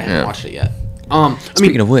watch it. I haven't Yeah. watched it yet.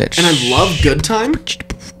 Speaking of which... And I love Good Time,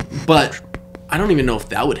 But I don't even know if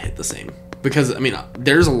that would hit the same. Because, I mean,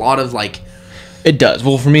 there's a lot of, like... It does.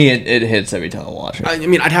 Well, for me, it hits every time I watch it. I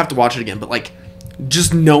mean, I'd have to watch it again, but, like,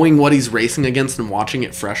 just knowing what he's racing against and watching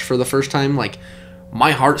it fresh for the first time, like,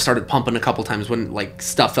 my heart started pumping a couple times when, like,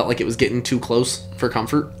 stuff felt like it was getting too close for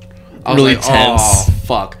comfort. I was really like, tense. oh,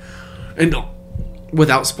 fuck. And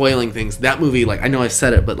without spoiling things, that movie, like, I know I've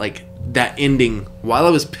said it, but, like, that ending, while I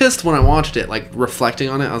was pissed when I watched it, like, reflecting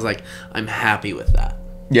on it, I was like, I'm happy with that.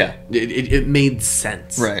 Yeah. It made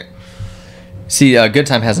sense. Right. See, Good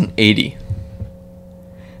Time has an 80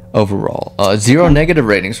 overall. 0 negative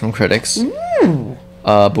ratings from critics.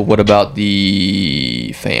 But what about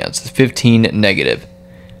the fans? 15 negative.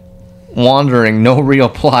 Wandering, no real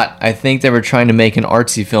plot. I think they were trying to make an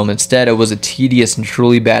artsy film. Instead, it was a tedious and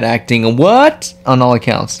truly bad acting. What? On all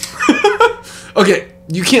accounts. Okay,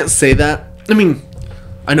 you can't say that. I mean,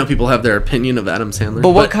 I know people have their opinion of Adam Sandler.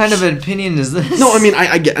 But what kind of an opinion is this? No, I mean,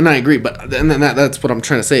 I get, and I agree, but that's what I'm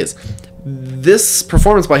trying to say is, this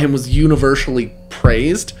performance by him was universally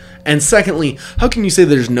praised, and secondly, how can you say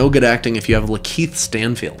there's no good acting if you have Lakeith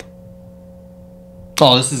Stanfield?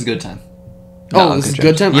 Oh, this is Good Time. Oh, this is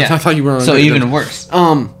Good Time? Yeah. I thought you were on So Good even Time. worse.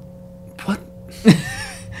 What?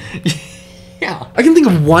 Yeah. I can think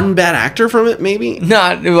of one bad actor from it, maybe.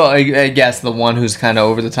 Not, well, I guess the one who's kind of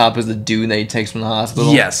over the top is the dude that he takes from the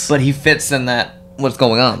hospital. Yes. But he fits in that, what's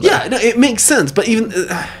going on there. Yeah, no, it makes sense, but even...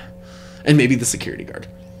 and maybe the security guard.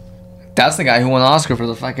 That's the guy who won the Oscar for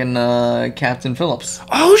the fucking Captain Phillips.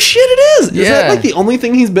 Oh, shit, it is! Is that, like, the only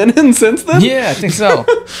thing he's been in since then? Yeah, I think so.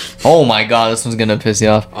 Oh my god, this one's gonna piss you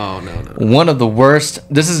off. Oh, no. One of the worst...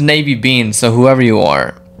 This is Navy Beans, so whoever you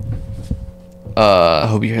are... I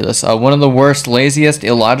hope you hear this. One of the worst, laziest,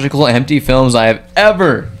 illogical, empty films I have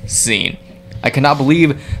ever seen. I cannot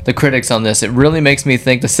believe the critics on this. It really makes me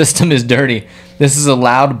think the system is dirty. This is a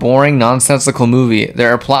loud, boring, nonsensical movie.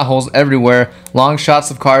 There are plot holes everywhere, long shots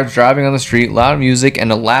of cars driving on the street, loud music,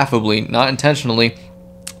 and a laughably, not intentionally,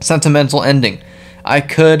 sentimental ending. I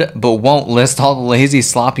could, but won't list all the lazy,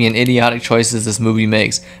 sloppy, and idiotic choices this movie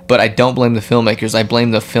makes, but I don't blame the filmmakers. I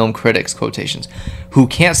blame the film critics, quotations, who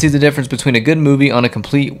can't see the difference between a good movie and a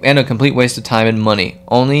complete waste of time and money.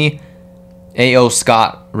 Only A.O.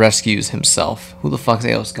 Scott rescues himself. Who the fuck's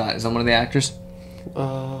A.O. Scott? Is that one of the actors?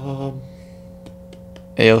 A.O.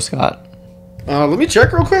 Scott. Let me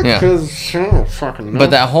check real quick, Yeah. because I don't fucking know.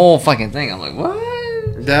 But that whole fucking thing, I'm like, what?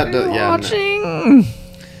 That does, yeah. Watching?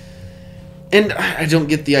 And I don't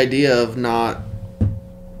get the idea of not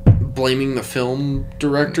blaming the film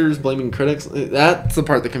directors, blaming critics. That's the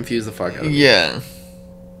part that confused the fuck out of me. Yeah.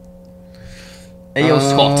 A.O.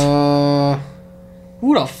 Scott.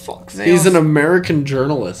 Who the fuck's A.O. He's an American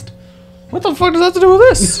journalist. What the fuck does that have to do with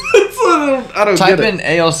this? I don't Type get it. in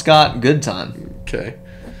A.O. Scott Good Time. Okay.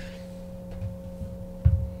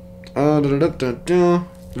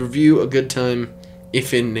 Review A Good Time,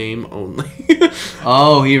 if in name only.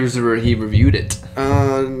 Oh, he reviewed it.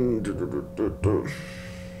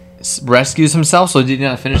 Rescues himself, so did he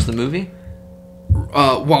not finish the movie?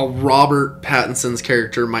 While Robert Pattinson's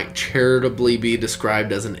character might charitably be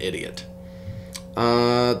described as an idiot.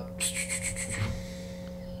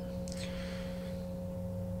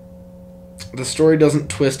 The story doesn't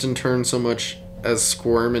twist and turn so much as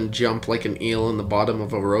squirm and jump like an eel in the bottom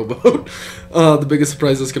of a rowboat. The biggest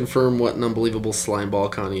surprises confirm what an unbelievable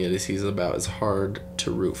slimeball Connie is. He's about as hard to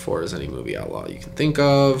root for as any movie outlaw you can think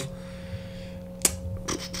of.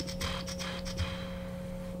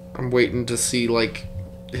 I'm waiting to see, like,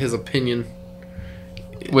 his opinion.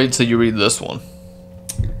 Wait till you read this one.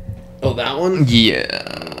 Oh, that one? Yeah.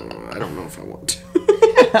 I don't know if I want to.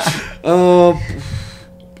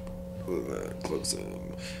 Close it.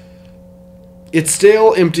 It's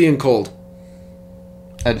stale, empty, and cold.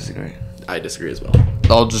 I disagree. I disagree as well.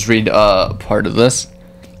 I'll just read part of this.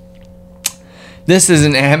 This is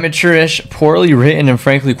an amateurish, poorly written, and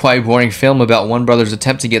frankly quite boring film about one brother's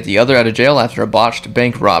attempt to get the other out of jail after a botched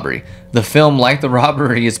bank robbery. The film, like the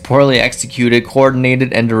robbery, is poorly executed,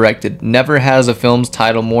 coordinated, and directed. Never has a film's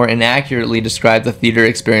title more inaccurately described the theater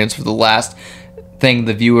experience, for the last thing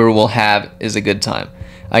the viewer will have is a good time.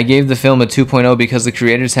 I gave the film a 2.0 because the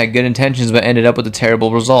creators had good intentions but ended up with a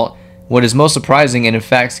terrible result. What is most surprising, and in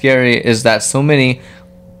fact scary, is that so many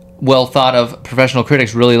well-thought-of professional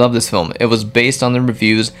critics really love this film. It was based on the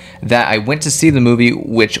reviews that I went to see the movie,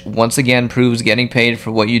 which once again proves getting paid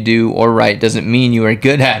for what you do or write doesn't mean you are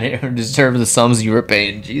good at it or deserve the sums you were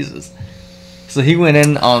paid. Jesus. So he went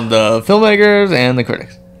in on the filmmakers and the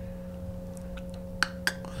critics.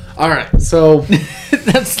 Alright, so...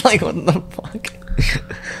 That's like, what the fuck?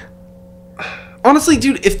 Honestly,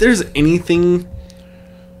 dude, if there's anything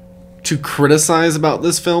to criticize about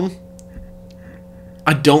this film,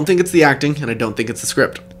 I don't think it's the acting, and I don't think it's the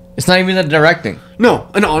script. It's not even the directing.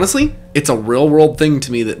 No, and honestly, it's a real world thing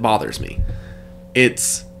to me that bothers me.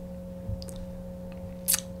 It's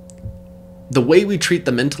the way we treat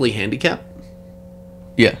the mentally handicapped.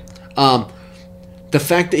 Yeah. The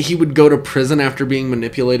fact that he would go to prison after being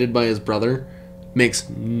manipulated by his brother makes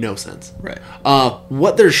no sense. Right.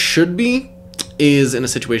 What there should be is, in a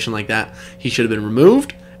situation like that, he should have been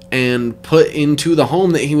removed and put into the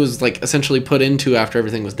home that he was like essentially put into after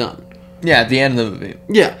everything was done. Yeah, at the end of the movie.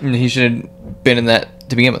 Yeah. And he should have been in that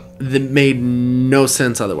to begin with. That made no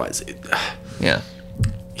sense otherwise. Yeah.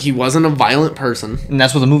 He wasn't a violent person. And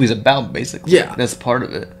that's what the movie's about, basically. Yeah. That's part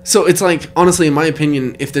of it. So it's like, honestly, in my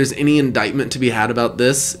opinion, if there's any indictment to be had about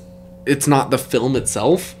this, it's not the film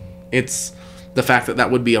itself. It's the fact that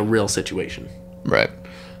that would be a real situation. Right.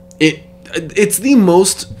 It's the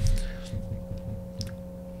most...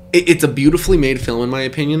 It's a beautifully made film, in my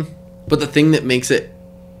opinion. But the thing that makes it,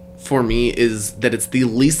 for me, is that it's the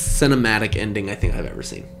least cinematic ending I think I've ever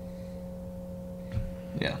seen.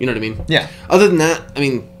 Yeah. You know what I mean? Yeah. Other than that, I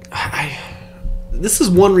mean, this is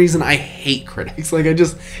one reason I hate critics. Like, it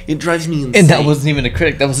drives me insane. And that wasn't even a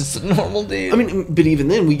critic. That was just a normal dude. I mean, but even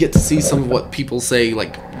then, we get to see some of what people say,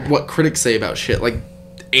 like, what critics say about shit. Like,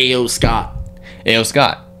 A.O. Scott. A.O.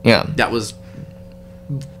 Scott. Yeah. That was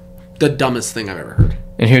the dumbest thing I've ever heard.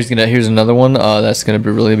 And here's another one that's gonna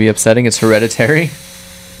really be upsetting. It's Hereditary.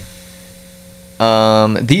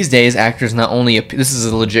 These days, actors not only this is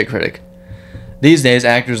a legit critic. These days,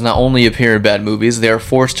 actors not only appear in bad movies, they are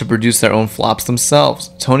forced to produce their own flops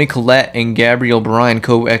themselves. Toni Collette and Gabrielle Bryan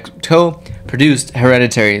co-produced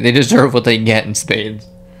Hereditary. They deserve what they get in spades.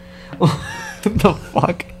 What the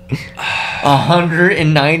fuck?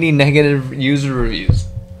 190 negative user reviews.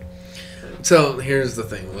 So, here's the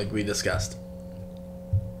thing, like we discussed.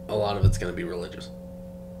 A lot of it's going to be religious.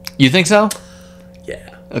 You think so?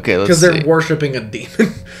 Yeah. Okay, let's Because see. they're worshipping a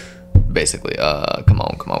demon. Basically, come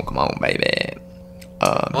on, baby.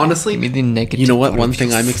 Honestly, give me the negative. You know what? One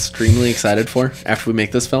thing I'm extremely excited for after we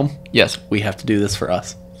make this film? Yes. We have to do this for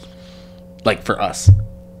us. Like, for us.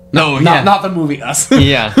 No, yeah. not the movie Us.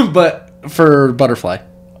 Yeah. But for Butterfly.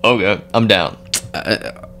 Okay, I'm down.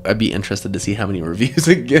 I'd be interested to see how many reviews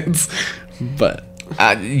it gets. But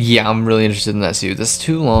yeah, I'm really interested in that too. This is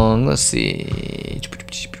too long. Let's see.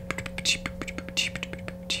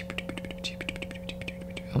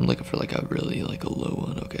 I'm looking for like a low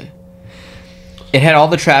one. Okay. It had all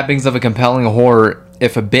the trappings of a compelling horror,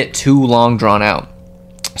 if a bit too long drawn out.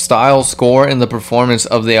 Style, score, and the performance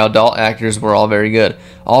of the adult actors were all very good.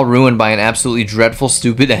 All ruined by an absolutely dreadful,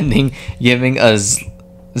 stupid ending, giving a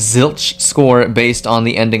zilch score based on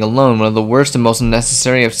the ending alone. One of the worst and most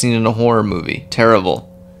unnecessary I've seen in a horror movie. Terrible.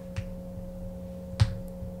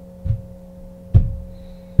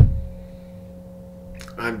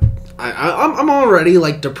 I'm already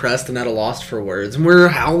like depressed and at a loss for words. And we're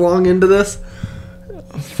how long into this?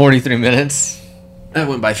 43 minutes. That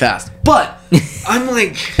went by fast. But I'm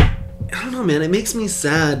like, I don't know, man. It makes me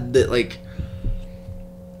sad that like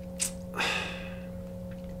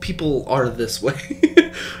people are this way.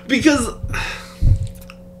 Because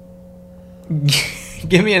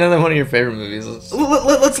give me another one of your favorite movies.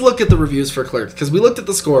 Let's look at the reviews for Clerks, because we looked at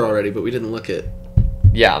the score already, but we didn't look at.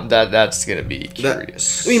 Yeah, that's gonna be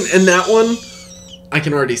curious. I mean, in that one, I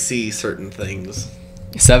can already see certain things.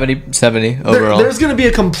 70 overall. There's gonna be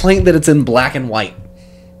a complaint that it's in black and white.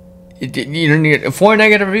 You don't need 4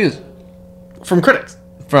 negative reviews from critics.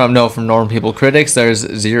 From normal people. Critics, there's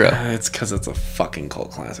 0. It's because it's a fucking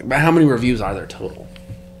cult classic. But how many reviews are there total?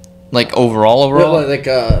 Like overall? Like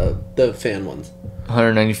the fan ones.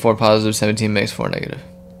 194 positive, 17 makes 4 negative.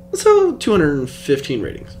 So 215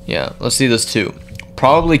 ratings. Yeah, let's see this too.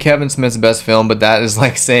 Probably Kevin Smith's best film, but that is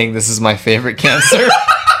like saying this is my favorite Cancer.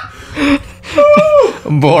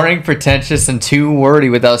 Boring, pretentious, and too wordy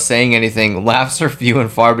without saying anything. Laughs are few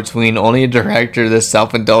and far between. Only a director this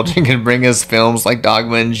self-indulgent can bring us films like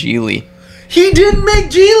Dogma and Geely. He didn't make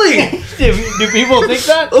Geely! Do people think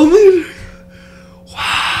that?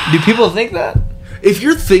 Wow. Do people think that? If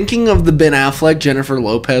you're thinking of the Ben Affleck, Jennifer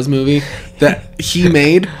Lopez movie that he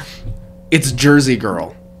made, it's Jersey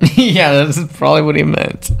Girl. Yeah, that's probably what he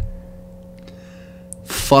meant.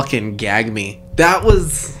 Fucking gag me. That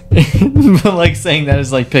was... But like saying that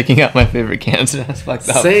is like picking up my favorite Cancer. That's fucked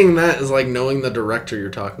up. Saying that is like knowing the director you're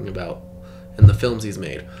talking about and the films he's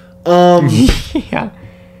made. Yeah.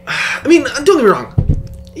 I mean, don't get me wrong.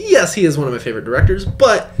 Yes, he is one of my favorite directors,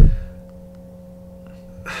 but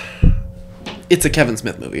it's a Kevin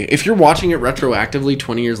Smith movie. If you're watching it retroactively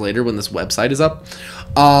 20 years later when this website is up,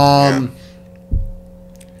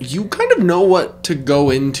 you kind of know what to go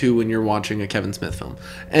into when you're watching a Kevin Smith film.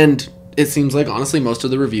 And it seems like, honestly, most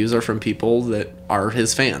of the reviews are from people that are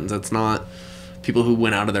his fans. It's not people who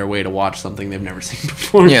went out of their way to watch something they've never seen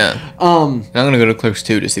before. Yeah. I'm going to go to Clerks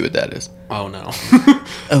 2 to see what that is. Oh, no.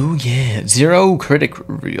 Oh, yeah. 0 critic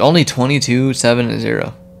review. Only 22, 7, and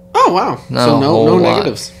 0. Oh, wow. Not so a no whole lot.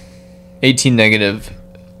 negatives. 18 negative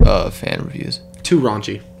fan reviews. Too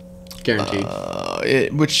raunchy.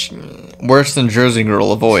 Guaranteed. Which, worse than Jersey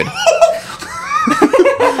Girl, avoid.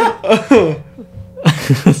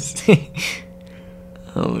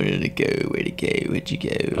 Oh, where did it go? Where'd it go? Where'd you go?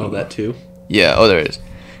 Oh, that too? Yeah, oh, there it is.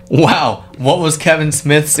 Wow, what was Kevin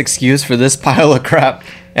Smith's excuse for this pile of crap?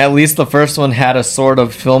 At least the first one had a sort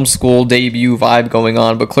of film school debut vibe going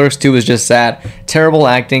on, but Clerks 2 was just sad. Terrible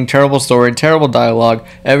acting, terrible story, terrible dialogue.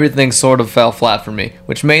 Everything sort of fell flat for me,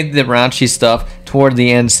 which made the raunchy stuff toward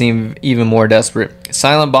the end seem even more desperate.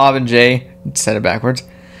 Silent Bob and Jay, said it backwards,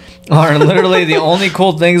 are literally the only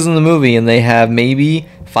cool things in the movie, and they have maybe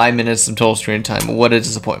 5 minutes of total screen time. What a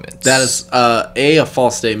disappointment. That is, a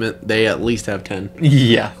false statement. They at least have 10.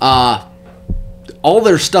 Yeah. All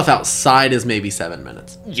their stuff outside is maybe 7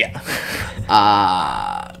 minutes. Yeah.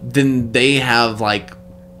 Then they have like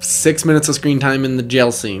 6 minutes of screen time in the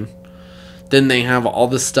jail scene. Then they have all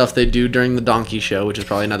this stuff they do during the donkey show, which is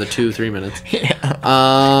probably another 2-3 minutes. Yeah.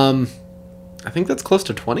 I think that's close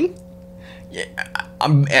to 20. Yeah.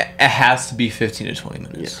 It has to be 15 to 20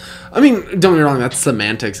 minutes. Yeah. I mean, don't get me wrong, that's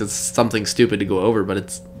semantics. It's something stupid to go over, but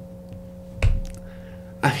it's...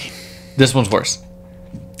 I mean... This one's worse.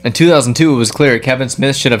 In 2002, it was clear Kevin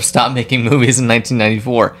Smith should have stopped making movies in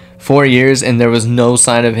 1994. 4 years, and there was no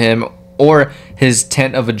sign of him or his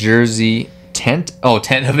tent of a jersey,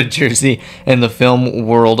 and the film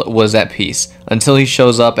world was at peace. Until he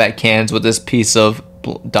shows up at Cannes with this piece of ...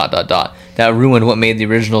 that ruined what made the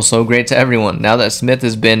original so great to everyone. Now that Smith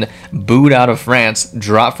has been booed out of France,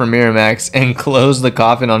 dropped from Miramax, and closed the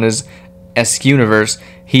coffin on his Esque-universe,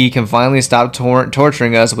 he can finally stop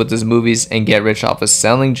torturing us with his movies and get rich off of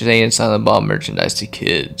selling Jay and Silent Bob merchandise to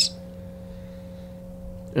kids.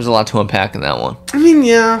 There's a lot to unpack in that one. I mean,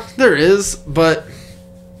 yeah, there is, but...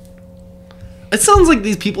 It sounds like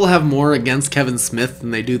these people have more against Kevin Smith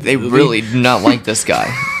than they do the movie. Really do not like this guy.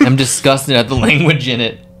 I'm disgusted at the language in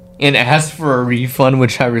it. And asked for a refund,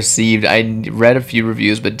 which I received. I read a few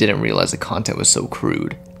reviews, but didn't realize the content was so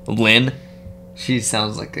crude. Lynn? She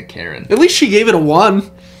sounds like a Karen. At least she gave it a 1.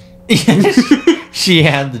 She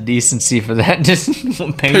had the decency for that. Just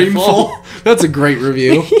painful. That's a great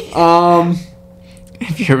review.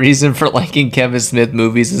 If your reason for liking Kevin Smith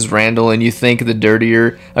movies is Randall and you think the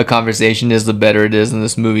dirtier a conversation is, the better it is, and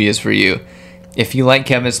this movie is for you. If you like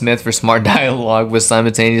Kevin Smith for smart dialogue with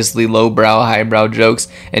simultaneously lowbrow, highbrow jokes,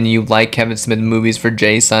 and you like Kevin Smith movies for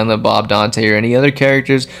Jay, Silent Bob, Dante, or any other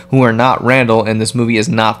characters who are not Randall, and this movie is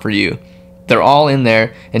not for you. They're all in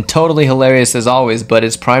there and totally hilarious as always, but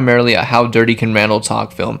it's primarily a How Dirty Can Randall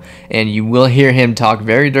Talk film, and you will hear him talk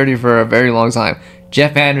very dirty for a very long time.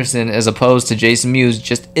 Jeff Anderson, as opposed to Jason Mewes,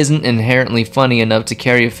 just isn't inherently funny enough to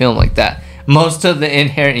carry a film like that. Most of the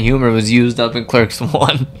inherent humor was used up in Clerks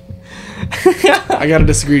 1. I gotta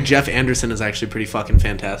disagree. Jeff Anderson is actually pretty fucking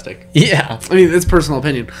fantastic. Yeah. I mean, it's personal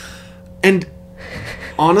opinion. And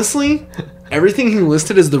honestly, everything he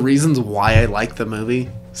listed is the reasons why I like the movie.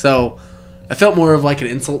 So I felt more of like an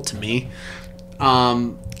insult to me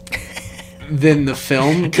than the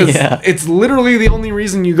film. Because it's literally the only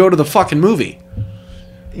reason you go to the fucking movie.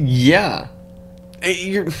 Yeah.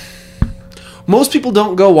 Most people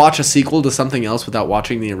don't go watch a sequel to something else without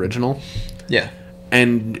watching the original. Yeah.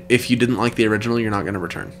 And if you didn't like the original, you're not going to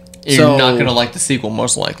return. You're not going to like the sequel,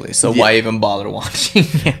 most likely. So why even bother watching?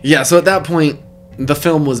 Yeah, so at that point, the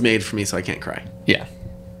film was made for me, so I can't cry. Yeah.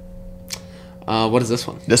 What is this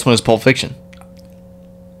one? This one is Pulp Fiction.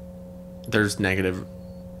 There's negative...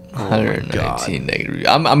 119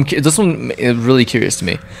 negative. This one is really curious to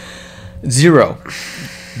me. 0.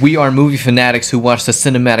 We are movie fanatics who watch the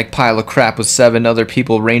cinematic pile of crap with 7 other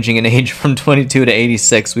people ranging in age from 22 to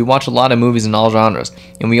 86. We watch a lot of movies in all genres,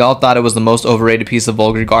 and we all thought it was the most overrated piece of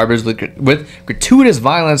vulgar garbage with gratuitous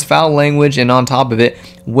violence, foul language, and on top of it,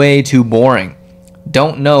 way too boring.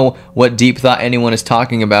 Don't know what deep thought anyone is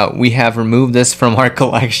talking about. We have removed this from our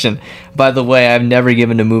collection. By the way, I've never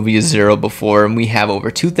given a movie a 0 before, and we have over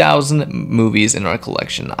 2,000 movies in our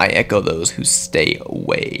collection. I echo those who stay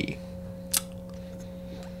away.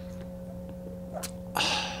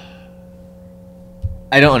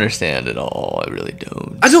 I don't understand at all. I really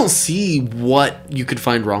don't. I don't see what you could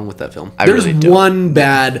find wrong with that film. There's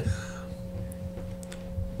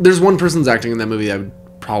one person's acting in that movie that I would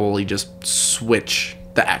probably just switch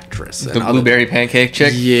the actress. The blueberry pancake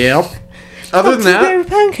chick? Yep. Other than Blueberry that,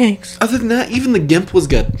 pancakes. other than that, even the Gimp was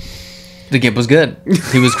good. The Gimp was good.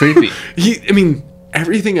 He was creepy.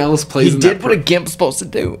 Everything else plays He in did that what a Gimp's supposed to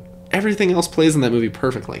do. everything else plays in that movie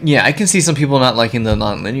perfectly. Yeah, I can see some people not liking the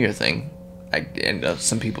non-linear thing.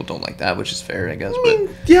 Some people don't like that, which is fair, I guess.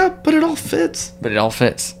 Yeah, but it all fits. But it all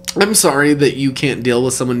fits. I'm sorry that you can't deal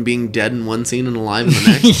with someone being dead in one scene and alive in the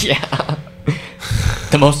next. Yeah.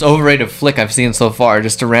 The most overrated flick I've seen so far.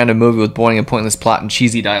 Just a random movie with boring and pointless plot and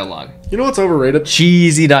cheesy dialogue. You know what's overrated?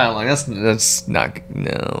 Cheesy dialogue. That's not...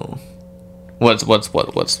 No. What?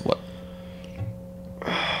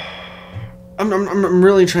 I'm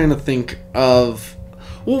really trying to think of...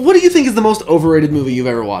 Well, what do you think is the most overrated movie you've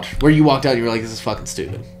ever watched? Where you walked out and you were like, this is fucking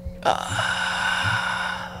stupid.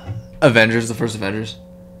 Avengers, the first Avengers.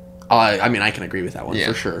 I can agree with that one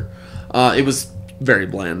for sure. It was very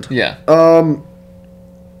bland. Yeah.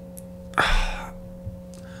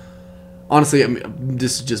 Honestly,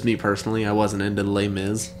 this is just me personally. I wasn't into Les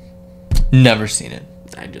Mis. Never seen it.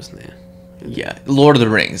 Yeah. Lord of the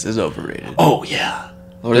Rings is overrated. Oh, yeah.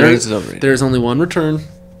 Lord of the Rings is overrated. There's only one return.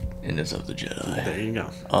 And it's of the Jedi. There you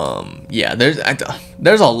go. Yeah,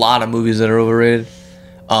 there's a lot of movies that are overrated.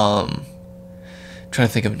 Trying to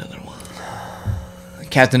think of another one.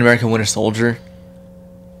 Captain America Winter Soldier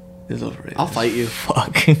is overrated. I'll fight you.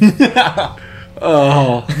 Fuck.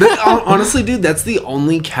 Honestly, dude, that's the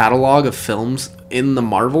only catalog of films in the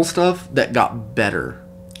Marvel stuff that got better,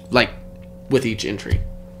 like, with each entry.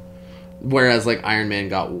 Whereas, like, Iron Man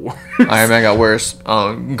got worse. Iron Man got worse.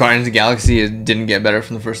 Guardians of the Galaxy didn't get better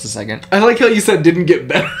from the first to second. I like how you said didn't get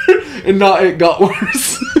better and not it got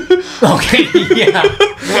worse. Okay, yeah.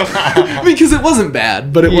 Because it wasn't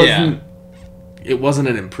bad, but it wasn't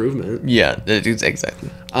an improvement. Yeah,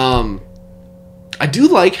 exactly. I do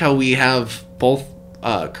like how we have both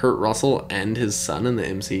Kurt Russell and his son in the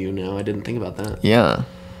MCU now. I didn't think about that. Yeah.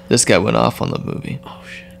 This guy went off on the movie. Oh,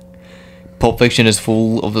 shit. Pulp Fiction is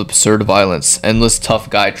full of absurd violence, endless tough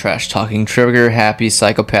guy trash talking, trigger-happy,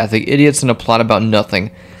 psychopathic idiots, and a plot about nothing.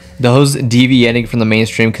 Those deviating from the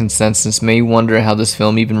mainstream consensus may wonder how this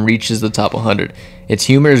film even reaches the top 100. Its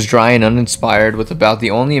humor is dry and uninspired, with about the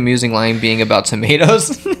only amusing line being about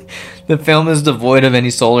tomatoes. The film is devoid of any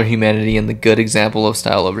soul or humanity and the good example of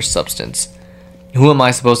style over substance. Who am I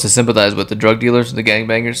supposed to sympathize with? The drug dealers or the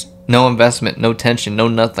gangbangers? No investment, no tension, no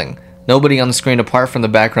nothing. Nobody on the screen apart from the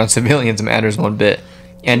background civilians matters one bit.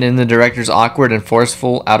 And in the director's awkward and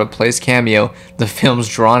forceful, out-of-place cameo, the film's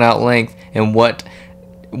drawn-out length, and what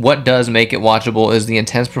does make it watchable is the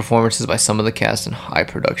intense performances by some of the cast and high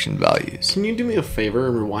production values. Can you do me a favor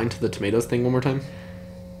and rewind to the tomatoes thing one more time?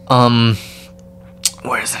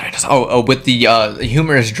 Where is it? With the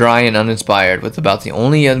humor is dry and uninspired, with about the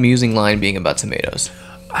only amusing line being about tomatoes.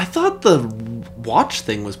 I thought the watch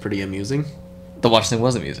thing was pretty amusing. The watch thing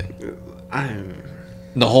was amusing.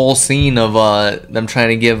 The whole scene of them trying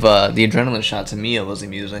to give the adrenaline shot to Mia was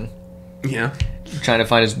amusing. Yeah. Trying to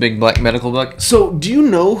find his big black medical book. So, do you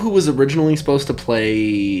know who was originally supposed to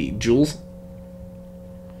play Jules?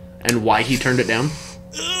 And why he turned it down?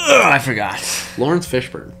 I forgot. Lawrence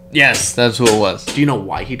Fishburne. Yes, that's who it was. Do you know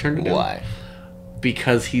why he turned it down? Why?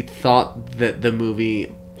 Because he thought that the movie...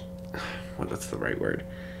 What's the right word?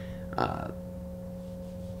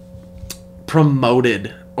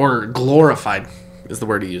 Promoted or glorified is the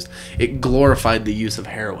word he used. It glorified the use of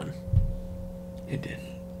heroin. It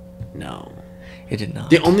didn't. No. It did not.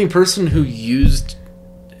 The only person who used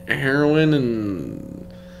heroin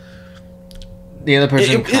and... The other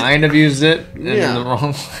person kind of used it in the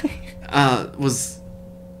wrong way. Was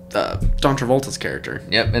Don Travolta's character.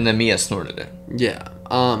 Yep, and then Mia snorted it. Yeah.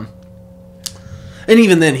 And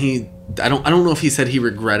even then I don't know if he said he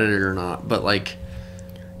regretted it or not, but like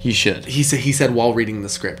he should. He said while reading the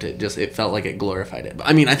script it felt like it glorified it. But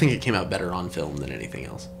I mean, I think it came out better on film than anything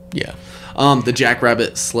else. Yeah. The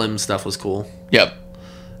Jackrabbit Slim stuff was cool. Yep.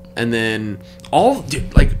 And then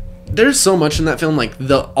there's so much in that film. Like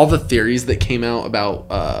all the theories that came out about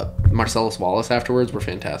Marcellus Wallace afterwards were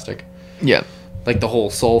fantastic. Yeah. Like the whole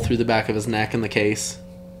soul through the back of his neck in the case.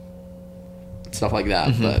 Stuff like that.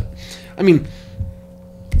 Mm-hmm. But I mean,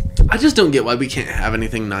 I just don't get why we can't have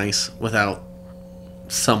anything nice without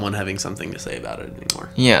someone having something to say about it anymore.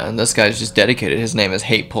 Yeah, and this guy's just dedicated. His name is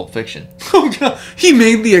Hate Pulp Fiction. Oh god, he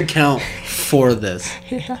made the account for this.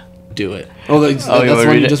 Yeah. Do it. That's the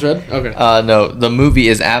one you just read? Okay. No, the movie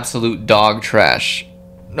is absolute dog trash.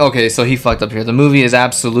 Okay, so he fucked up here. The movie is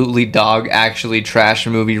absolutely actually trash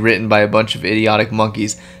movie written by a bunch of idiotic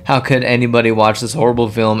monkeys. How could anybody watch this horrible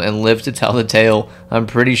film and live to tell the tale? I'm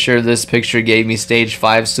pretty sure this picture gave me stage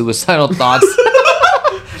 5 suicidal thoughts.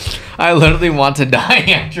 I literally want to die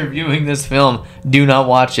after viewing this film. Do not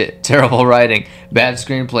watch it. Terrible writing, bad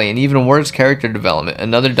screenplay, and even worse character development.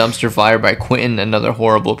 Another dumpster fire by Quentin, another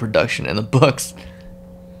horrible production. And the books.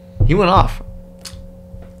 He went off.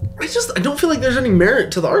 I don't feel like there's any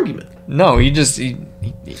merit to the argument. No, he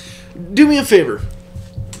Do me a favor.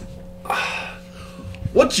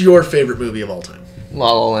 What's your favorite movie of all time?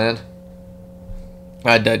 La La Land.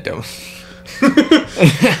 I don't.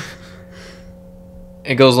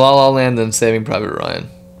 It goes La La Land, then Saving Private Ryan.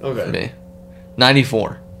 Okay. For me.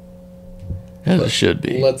 94. As it should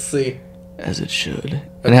be. Let's see. As it should.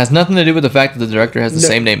 And it has nothing to do with the fact that the director has the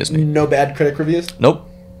same name as me. No bad critic reviews? Nope.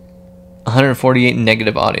 148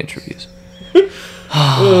 negative audience reviews.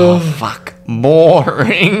 Oh, fuck.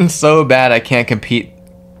 Boring. So bad I can't complete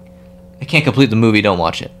the movie. Don't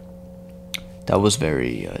watch it. That was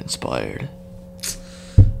very inspired.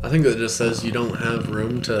 I think that just says you don't have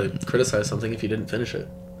room to criticize something if you didn't finish it.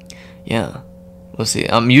 Yeah. Let's see.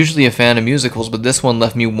 I'm usually a fan of musicals, but this one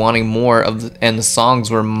left me wanting more and the songs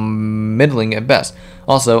were middling at best.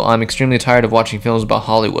 Also, I'm extremely tired of watching films about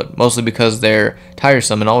Hollywood, mostly because they're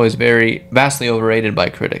tiresome and always vastly overrated by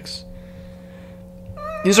critics.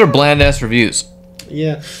 These are bland-ass reviews.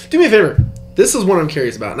 Yeah. Do me a favor. This is what I'm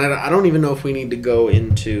curious about, and I don't even know if we need to go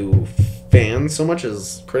into fans so much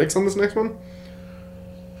as critics on this next one.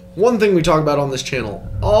 One thing we talk about on this channel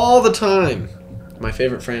all the time. My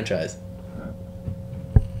favorite franchise.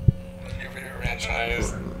 Your favorite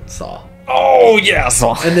franchise? Saw. Oh, yeah,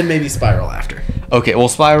 Saw. And then maybe Spiral after. Okay, well,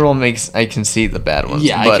 Spiral I can see the bad ones.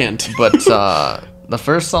 Yeah, I can too. But the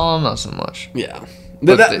first Saw, not so much. Yeah.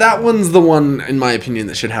 That one's the one, in my opinion,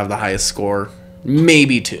 that should have the highest score.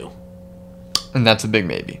 Maybe 2. And that's a big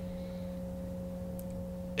maybe.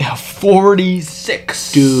 Yeah,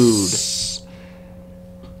 46. Dude.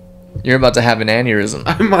 You're about to have an aneurysm.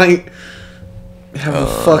 I might have a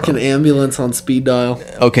fucking ambulance on speed dial.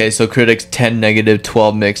 Okay, so critics 10 negative,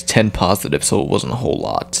 12 mixed, 10 positive, so it wasn't a whole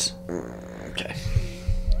lot. Okay.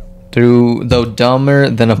 Though dumber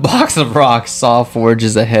than a box of rocks, Saw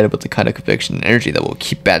forges ahead with the kind of conviction and energy that will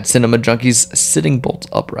keep bad cinema junkies sitting bolt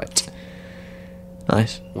upright.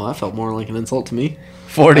 Nice. Well, that felt more like an insult to me.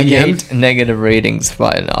 48 Again. negative ratings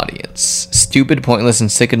by an audience. Stupid, pointless, and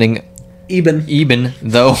sickening. Even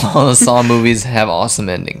though all the Saw movies have awesome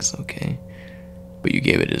endings, okay? But you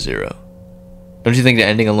gave it a 0. Don't you think the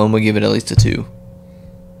ending alone would give it at least a 2?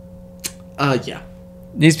 Yeah.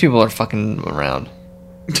 These people are fucking around.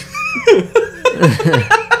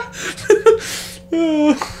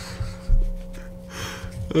 Oh,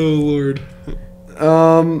 Lord.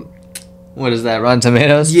 What is that, Rotten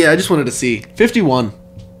Tomatoes? Yeah, I just wanted to see. 51.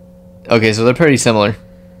 Okay, so they're pretty similar.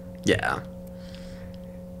 Yeah.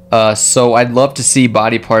 So I'd love to see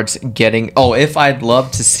body parts getting... Oh, if I'd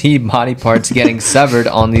love to see body parts getting severed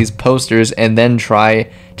on these posters and then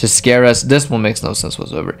try to scare us... This one makes no sense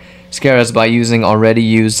whatsoever. Scare us by using already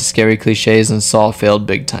used scary cliches, and Saw failed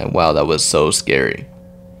big time. Wow, that was so scary.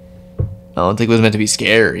 I don't think it was meant to be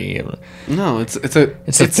scary. No, it's a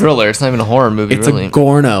thriller. It's not even a horror movie, it's really. a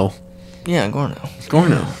Gorno. Yeah, Gorno.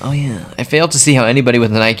 Gorno. Oh, yeah. I failed to see how anybody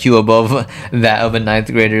with an IQ above that of a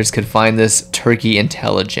 9th grader's could find this turkey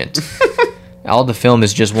intelligent. All the film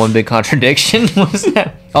is just one big contradiction. What's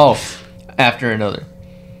that? Oh, after another.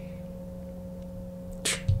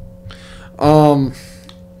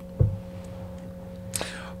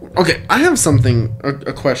 Okay, I have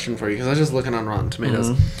a question for you, because I was just looking on Rotten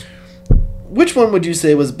Tomatoes. Mm-hmm. Which one would you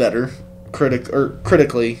say was better,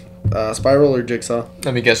 critically, Spiral or Jigsaw?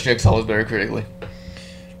 Let me guess, Jigsaw was better critically.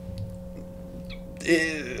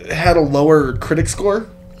 It had a lower critic score,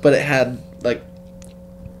 but it had,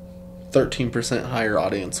 13% higher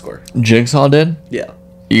audience score. Jigsaw did? Yeah.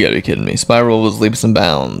 You gotta be kidding me. Spiral was leaps and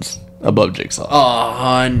bounds above Jigsaw.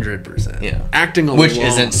 100%. Yeah. Acting alone. Which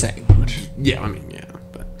is insane. Yeah, I mean, yeah.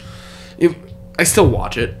 But I still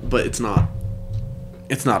watch it, but it's not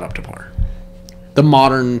up to par. The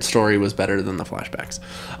modern story was better than the flashbacks.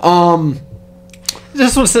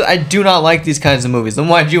 This one says, I do not like these kinds of movies. Then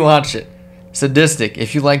why'd you watch it? Sadistic.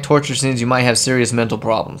 If you like torture scenes, you might have serious mental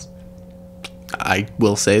problems. I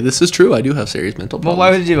will say this is true. I do have serious mental problems.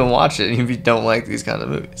 Well, why would you even watch it if you don't like these kind of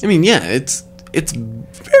movies? I mean, yeah, it's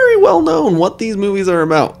very well known what these movies are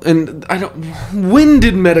about. And when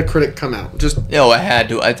did Metacritic come out? Yo, I had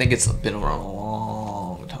to. I think it's been around a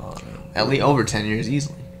long time. At least over 10 years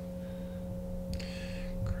easily.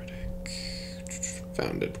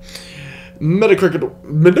 Founded.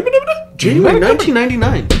 Metacritic. January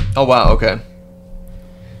 1999. Oh, wow, okay.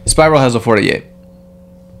 Spiral has a 48.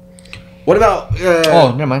 What about...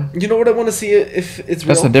 oh, never mind. You know what I want to see if it's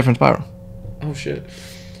real? That's a different Spiral. Oh, shit.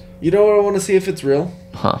 You know what I want to see if it's real?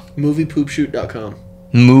 Huh. Moviepoopshoot.com.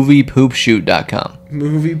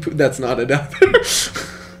 Moviepoopshoot.com. That's not it out there.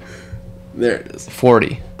 There it is.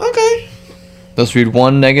 40. Okay. Let's read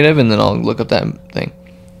one negative and then I'll look up that thing.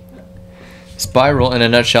 Spiral, in a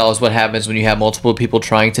nutshell, is what happens when you have multiple people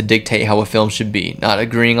trying to dictate how a film should be, not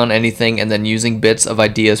agreeing on anything, and then using bits of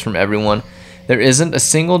ideas from everyone. There isn't a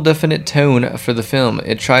single definite tone for the film.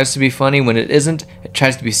 It tries to be funny when it isn't, it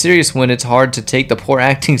tries to be serious when it's hard to take the poor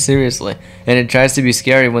acting seriously, and it tries to be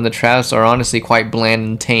scary when the traps are honestly quite bland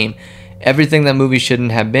and tame. Everything that movie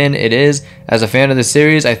shouldn't have been, it is. As a fan of the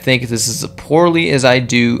series, I think this is poorly as I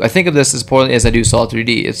do. I think of this as poorly as I do Saw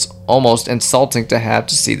 3D. It's almost insulting to have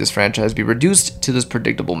to see this franchise be reduced to this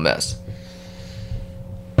predictable mess.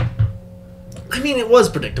 I mean, it was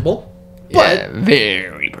predictable. Yeah,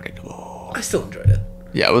 very predictable. I still enjoyed it.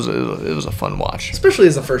 Yeah, it was a fun watch. Especially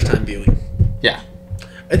as a first time viewing. Yeah.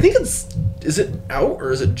 I think is it out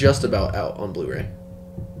or is it just about out on Blu-ray?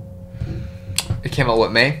 It came out,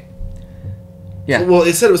 what, May? Yeah. Well,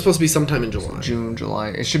 it said it was supposed to be sometime in July. June, July.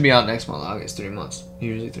 It should be out next month, August. 3 months.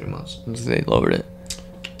 Usually 3 months. They lowered it.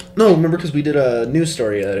 No, remember because we did a news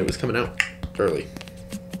story that it was coming out early.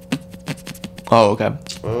 Oh, okay.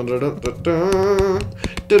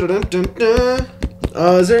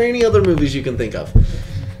 Is there any other movies you can think of?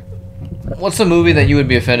 What's a movie that you would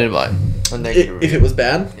be offended by? If it was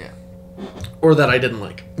bad? Yeah. Or that I didn't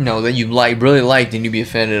like? No, that you really liked and you'd be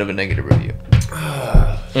offended of a negative review.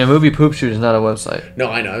 Yeah, Movie Poop Shoot is not a website. No,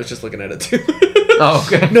 I know. I was just looking at it too. Oh,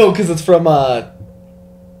 okay. No, because it's from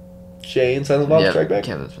Jay and Silent Bob Strike Back.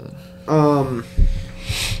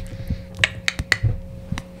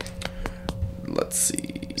 Let's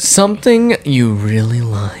see. Something you really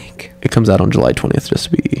like. It comes out on July 20th, just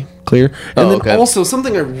to be clear. And then okay. also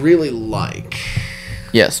something I really like.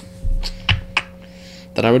 Yes.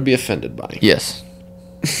 That I would be offended by. Yes.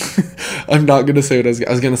 I'm not going to say what I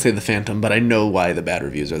was going to say The Phantom, but I know why the bad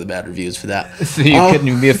reviews are the bad reviews for that. So you couldn't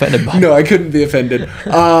even be offended by it. No, I couldn't be offended.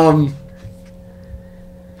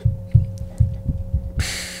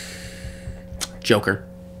 Joker.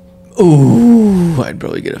 Ooh, I'd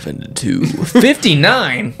probably get offended too.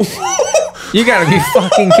 59? You gotta be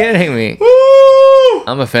fucking kidding me.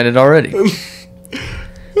 I'm offended already.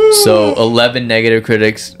 So, 11 negative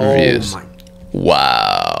critics reviews. Oh my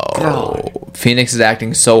Wow. God. Phoenix is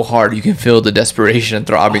acting so hard you can feel the desperation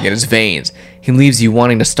throbbing in his veins. He leaves you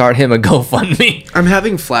wanting to start him a GoFundMe. I'm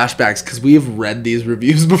having flashbacks because we have read these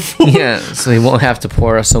reviews before. Yeah, so he won't have to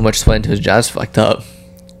pour so much sweat into his job. It's fucked up.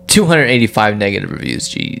 285 negative reviews.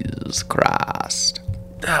 Jesus Christ.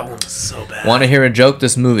 That one was so bad. Want to hear a joke?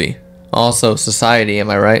 This movie. Also, Society, am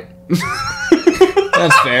I right?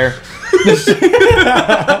 That's fair.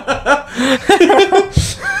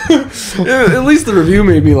 At least the review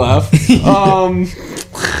made me laugh.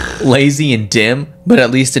 Lazy and dim, but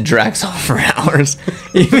at least it drags on for hours.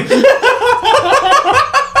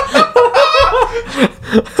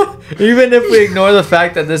 Even if we ignore the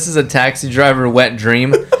fact that this is a taxi driver wet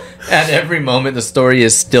dream, at every moment the story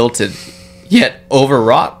is stilted, yet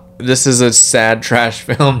overwrought. This is a sad trash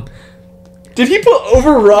film. Did he put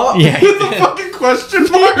overwrought Yeah, with a fucking question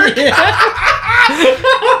mark?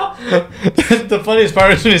 The funniest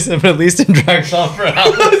part is when he said, but at least it drags on for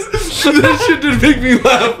hours. That shit did make me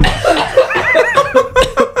laugh.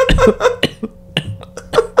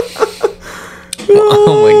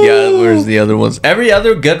 Oh my god, where's the other ones? Every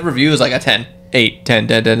other good review is like a 10. 8, 10,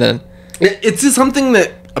 10, 10, 10. It's just something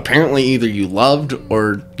that apparently either you loved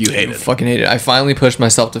or you hated. I fucking hate it. I finally pushed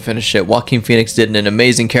myself to finish it. Joaquin Phoenix did an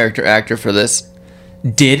amazing character actor for this.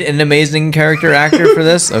 Okay.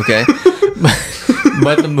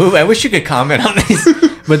 But the movie, I wish you could comment on these.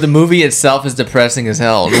 But the movie itself is depressing as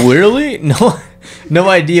hell. Really? No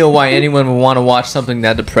idea why anyone would want to watch something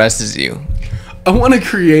that depresses you. I want to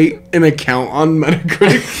create an account on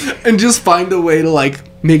Metacritic and just find a way to like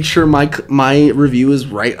make sure my review is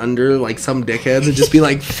right under like some dickheads and just be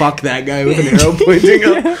like, fuck that guy with an arrow pointing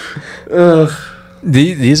up. Ugh.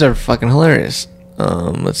 These are fucking hilarious.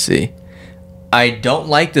 Let's see. I don't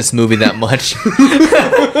like this movie that much.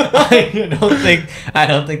 I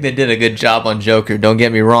don't think they did a good job on Joker. Don't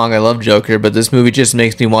get me wrong, I love Joker, but this movie just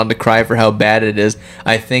makes me want to cry for how bad it is.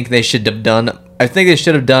 I think they should have done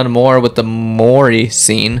more with the Maury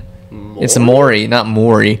scene. It's Maury, not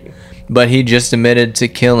Maury. But he just admitted to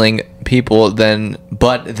killing people, then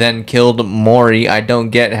killed Maury. I don't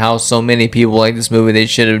get how so many people like this movie. They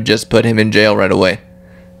should have just put him in jail right away.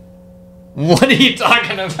 What are you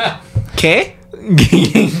talking about? ¿Qué?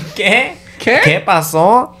 ¿Qué? ¿Qué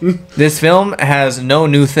pasó? This film has no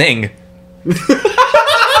new thing.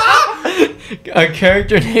 A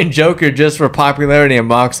character named Joker just for popularity and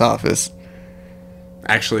box office.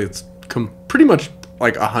 Actually, it's pretty much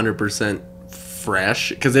like 100% fresh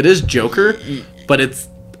because it is Joker, but it's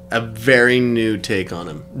a very new take on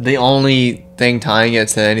him. The only thing tying it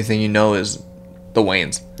to anything you know is the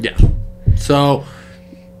Wayans. Yeah. So,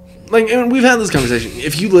 like, and we've had this conversation.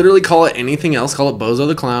 If you literally call it anything else, call it Bozo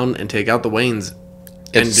the Clown and take out the Wayans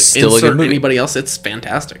and still a good insert movie. anybody else, it's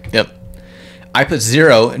fantastic. Yep. I put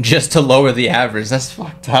 0 just to lower the average. That's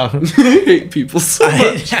fucked up. I hate people so I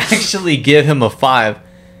much. actually give him a 5.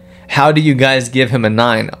 How do you guys give him a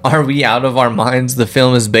 9? Are we out of our minds? The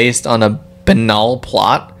film is based on a banal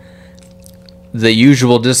plot. The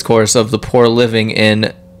usual discourse of the poor living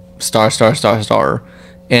in ...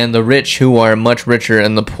 and the rich who are much richer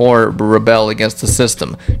and the poor rebel against the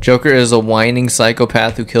system. Joker is a whining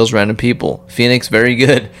psychopath who kills random people. Phoenix, very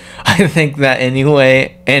good. I think that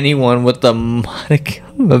anyone with a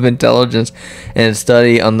modicum of intelligence and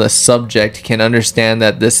study on the subject can understand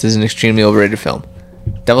that this is an extremely overrated film.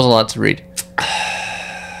 That was a lot to read.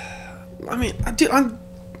 I mean, dude,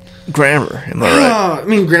 Grammar, am I right? I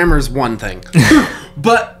mean, grammar is one thing.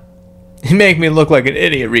 But You make me look like an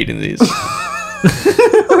idiot reading these.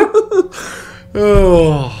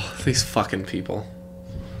 oh, these fucking people.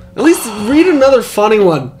 At least read another funny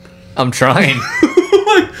one. I'm trying.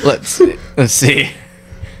 Let's see.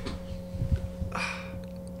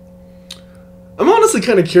 I'm honestly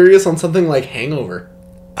kind of curious on something like Hangover.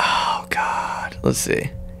 Oh God. Let's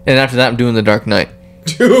see. And after that, I'm doing The Dark Knight.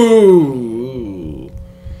 Dude.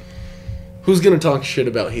 Who's gonna talk shit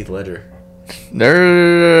about Heath Ledger?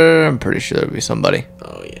 I'm pretty sure there'll be somebody.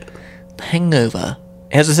 Oh, yeah. Hangover.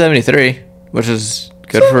 It has a 73, which is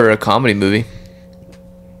good for a comedy movie.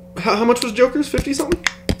 How much was Joker's? 50-something?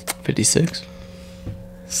 56.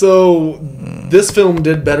 So, this film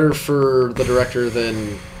did better for the director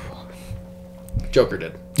than Joker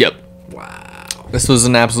did. Yep. Wow. This was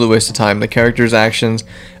an absolute waste of time. The characters' actions,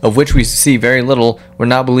 of which we see very little, were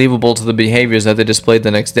not believable to the behaviors that they displayed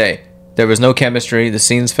the next day. There was no chemistry. The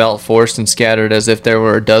scenes felt forced and scattered as if there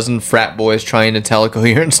were a dozen frat boys trying to tell a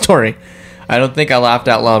coherent story. I don't think I laughed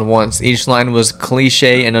out loud once. Each line was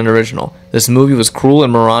cliche and unoriginal. This movie was cruel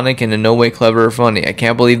and moronic and in no way clever or funny. I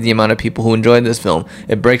can't believe the amount of people who enjoyed this film.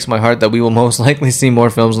 It breaks my heart that we will most likely see more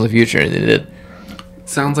films in the future, and they did.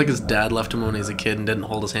 Sounds like his dad left him when he was a kid and didn't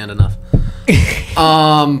hold his hand enough.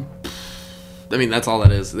 I mean, that's all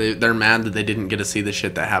that is. They're mad that they didn't get to see the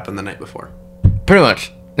shit that happened the night before. Pretty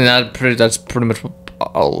much. And that's pretty much what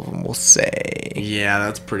all of them will say. Yeah,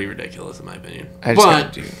 that's pretty ridiculous in my opinion. I just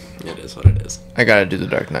But gotta it is what it is. I gotta do The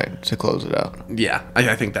Dark Knight to close it out. Yeah,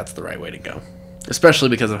 I think that's the right way to go. Especially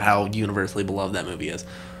because of how universally beloved that movie is.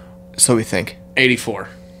 So we think. 84.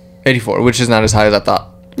 84, which is not as high as I thought.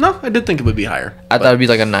 No, I did think it would be higher. I thought it'd be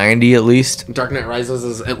like a 90 at least. Dark Knight Rises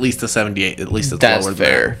is at least a 78. At least it's That's lower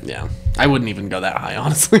fair. than that. Yeah. I wouldn't even go that high,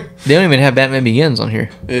 honestly. They don't even have Batman Begins on here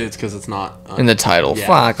It's because it's not. in the title. Yeah.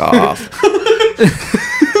 Fuck off.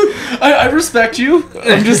 I respect you.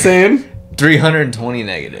 I'm just saying. 320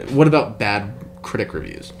 negative. What about bad critic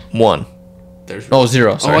reviews? 1. There's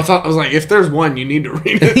 0. Sorry. I was like, if there's one, you need to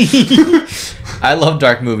read it. I love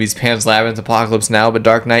dark movies. Pan's Labyrinth, Apocalypse Now, but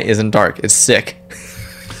Dark Knight isn't dark. It's sick.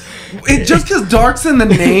 Just because dark's in the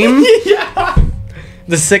name. Yeah.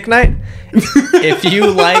 The Sick Knight. If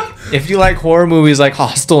you like horror movies like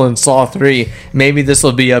Hostel and Saw 3, maybe this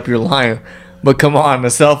will be up your line. But come on, a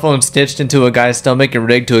cell phone stitched into a guy's stomach and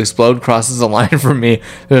rigged to explode crosses a line for me.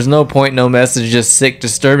 There's no point, no message, just sick,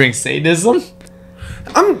 disturbing sadism.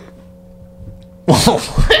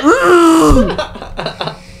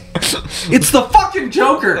 It's the fucking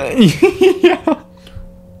Joker. Yeah.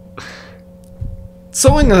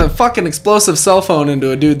 Sewing a fucking explosive cell phone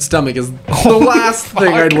into a dude's stomach is the last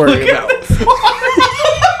thing I'd worry about. Is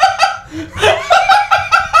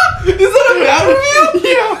that a bad review?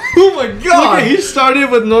 Yeah. Oh my god. Look, he started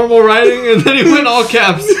with normal writing and then he went all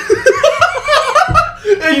caps.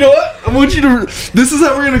 Hey, you know what? I want you to. This is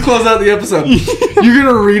how we're gonna close out the episode. You're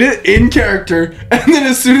gonna read it in character, and then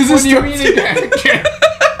as soon as it starts,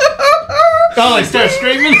 Oh, I start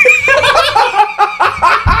screaming.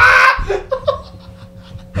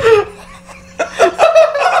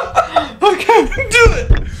 okay, do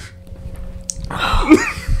it.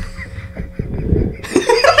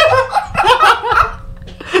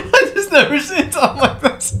 I just never seen something like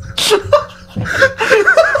this.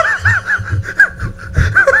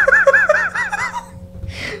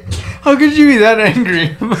 How could you be that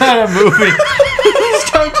angry about a movie?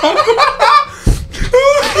 Start talking.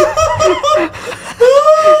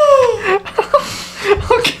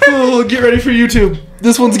 Okay. Oh, get ready for YouTube.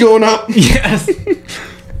 This one's going up. Yes.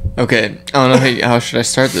 Okay, I don't know how should I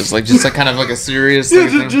start this? Like just like kind of like a serious Yeah,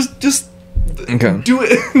 thing? just Okay. Do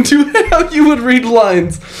it how you would read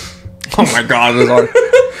lines. Oh my god, this is hard.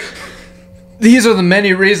 These are the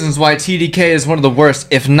many reasons why TDK is one of the worst,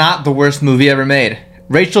 if not the worst movie ever made.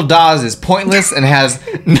 Rachel Dawes is pointless and has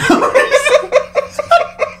no reason.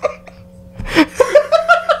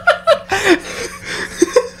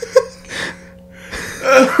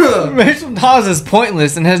 Rachel Dawes is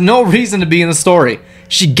pointless and has no reason to be in the story.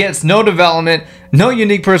 She gets no development, no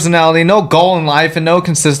unique personality, no goal in life, and no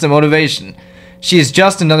consistent motivation. She is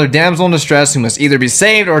just another damsel in distress who must either be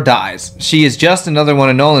saved or dies. She is just another one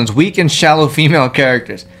of Nolan's weak and shallow female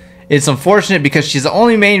characters. It's unfortunate because she's the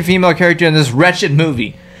only main female character in this wretched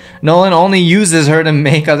movie. Nolan only uses her to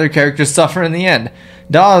make other characters suffer in the end.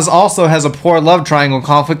 Dawes also has a poor love triangle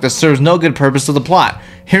conflict that serves no good purpose to the plot.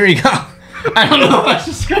 Here we go. I don't know if I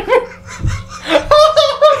should scream.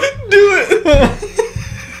 Do it.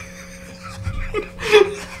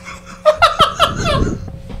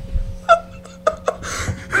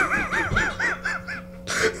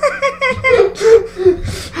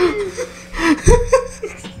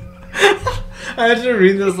 I had to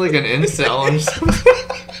read this like an incel or something.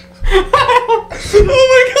 Oh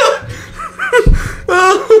my god.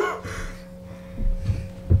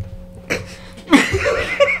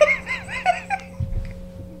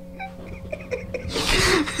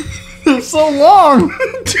 They're so long.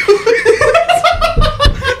 Do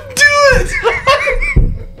it.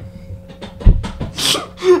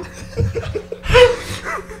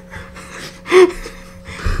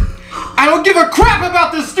 I don't give a crap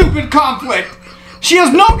about this stupid conflict. She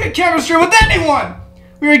has no good chemistry with anyone.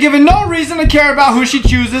 We are given no reason to care about who she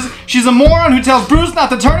chooses. She's a moron who tells Bruce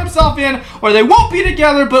not to turn himself in or they won't be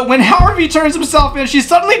together, but when Harvey turns himself in, she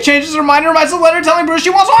suddenly changes her mind and writes a letter telling Bruce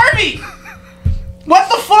she wants Harvey. What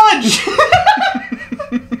the fudge?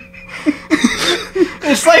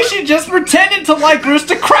 It's like she just pretended to like Bruce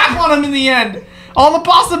to crap on him in the end. All the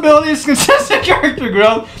possibilities consistent character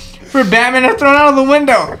growth for Batman are thrown out of the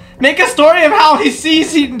window. Make a story of how he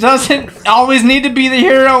sees he doesn't always need to be the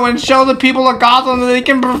hero and show the people of Gotham that they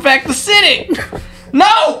can perfect the city.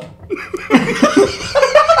 No!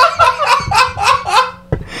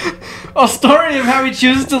 A story of how he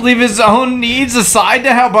chooses to leave his own needs aside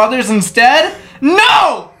to help others instead?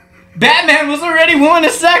 No! Batman was already willing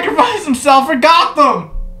to sacrifice himself for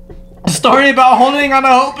Gotham. A story about holding on to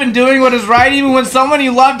hope and doing what is right even when someone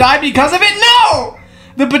you love died because of it? No!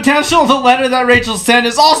 The potential of the letter that Rachel sent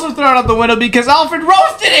is also thrown out the window because Alfred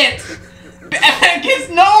roasted it! Batman gets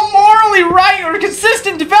no morally right or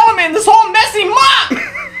consistent development in this whole messy muck!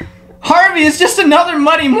 Harvey is just another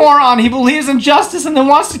muddy moron. He believes in justice and then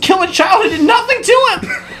wants to kill a child who did nothing to him!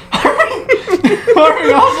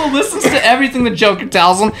 Harvey also listens to everything the Joker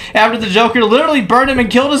tells him after the Joker literally burned him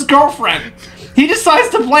and killed his girlfriend. He decides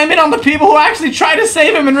to blame it on the people who actually tried to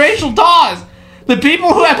save him and Rachel Dawes. The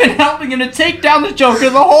people who have been helping him to take down the Joker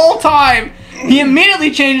the whole time. He immediately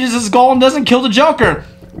changes his goal and doesn't kill the Joker.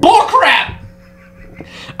 Bullcrap!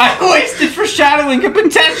 I wasted foreshadowing and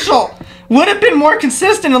potential. Would have been more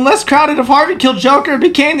consistent and less crowded if Harvey killed Joker and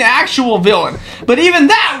became the actual villain. But even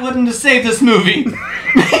that wouldn't have saved this movie.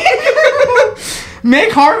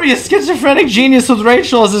 Make Harvey a schizophrenic genius with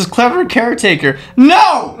Rachel as his clever caretaker.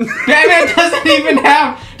 No! Batman doesn't even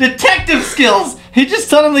have detective skills. He just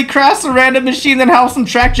suddenly crafts a random machine that helps him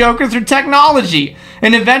track Joker through technology.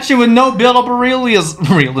 An invention with no build-up or realism.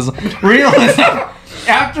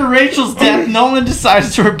 After Rachel's death, Nolan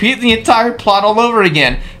decides to repeat the entire plot all over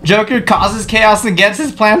again. Joker causes chaos and gets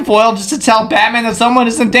his plan foiled just to tell Batman that someone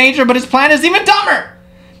is in danger, but his plan is even dumber.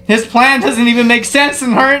 His plan doesn't even make sense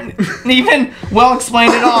and hurt even well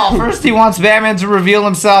explained at all. First he wants Batman to reveal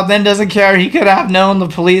himself, then doesn't care he could have known the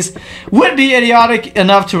police would be idiotic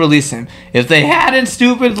enough to release him. If they hadn't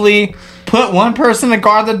stupidly put one person to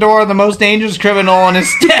guard the door of the most dangerous criminal and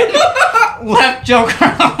instead left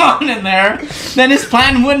Joker alone in there, then his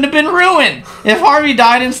plan wouldn't have been ruined. If Harvey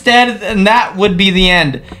died instead, then that would be the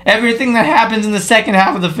end. Everything that happens in the second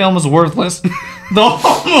half of the film is worthless. The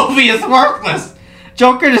whole movie is worthless.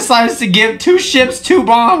 Joker decides to give 2 ships 2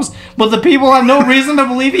 bombs, but the people have no reason to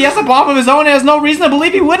believe he has a bomb of his own and has no reason to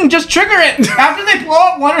believe he wouldn't just trigger it after they blow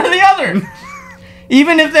up one or the other.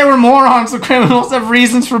 Even if they were morons, the criminals have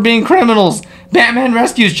reasons for being criminals. Batman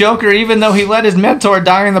rescues Joker even though he let his mentor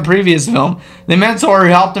die in the previous film. The mentor who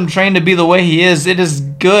helped him train to be the way he is. It is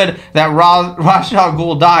good that Ra's al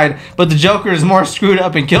Ghul died, but the Joker is more screwed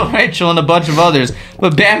up and killed Rachel and a bunch of others.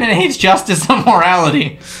 But Batman hates justice and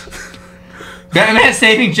morality. Batman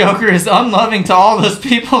saving Joker is unloving to all those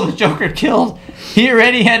people the Joker killed. He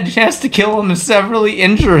already had a chance to kill him and severely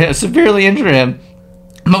injure him.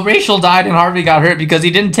 But Rachel died and Harvey got hurt because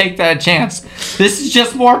he didn't take that chance. This is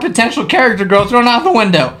just more potential character growth thrown out the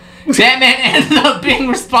window. Batman ended up being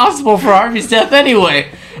responsible for Harvey's death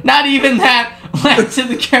anyway. Not even that led to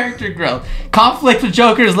the character growth. Conflict with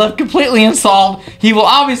Joker is left completely unsolved. He will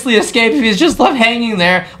obviously escape if he's just left hanging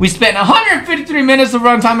there. We spent 153 minutes of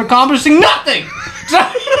runtime accomplishing nothing.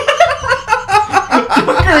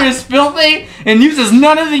 Joker is filthy and uses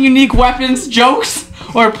none of the unique weapons, jokes,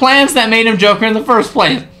 or plans that made him Joker in the first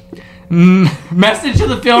place. Message of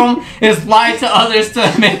the film is lie to others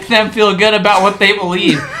to make them feel good about what they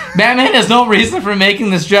believe. Batman has no reason for making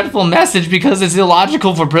this dreadful message because it's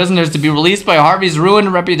illogical for prisoners to be released by Harvey's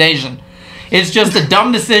ruined reputation. It's just a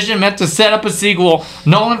dumb decision meant to set up a sequel.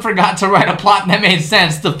 Nolan forgot to write a plot that made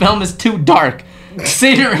sense. The film is too dark.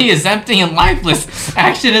 Scenery is empty and lifeless.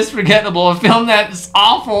 Action is forgettable. A film that is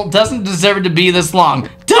awful doesn't deserve to be this long.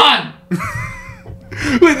 Done!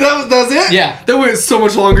 Wait, that was it? Yeah. That went so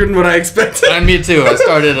much longer than what I expected. And me too. I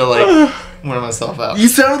started to wear myself out. You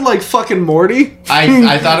sounded like fucking Morty.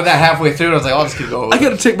 I thought of that halfway through and I was like, I'll just keep going. I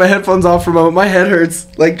gotta take my headphones off for a moment. My head hurts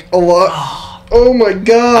like a lot. Oh my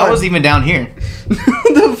god. I was even down here.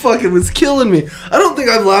 That fucking was killing me. I don't think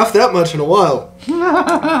I've laughed that much in a while.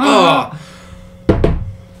 Oh,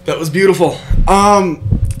 that was beautiful. And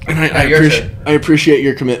I appreciate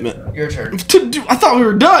your commitment. Your turn. I thought we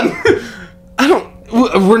were done.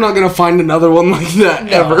 We're not gonna find another one like that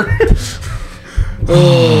ever.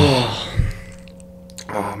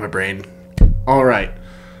 Oh, my brain. All right.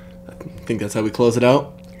 I think that's how we close it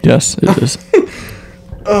out. Yes, it is.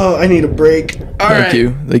 Oh, I need a break. All right.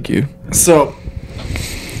 Thank you. So,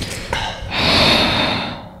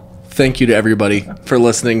 thank you to everybody for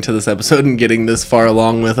listening to this episode and getting this far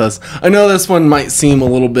along with us. I know this one might seem a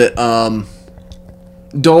little bit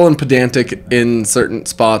dull and pedantic in certain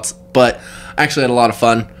spots, but I actually had a lot of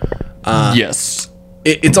fun. Yes.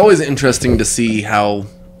 It's always interesting to see how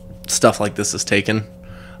stuff like this is taken.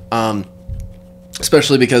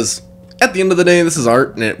 Especially because at the end of the day, this is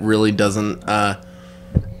art and it really doesn't,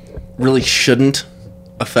 really shouldn't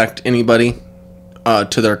affect anybody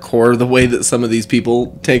to their core the way that some of these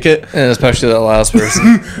people take it. And especially that last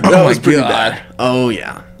person. That was pretty bad. Oh,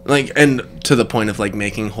 yeah. And to the point of,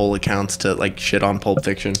 making whole accounts to, shit on Pulp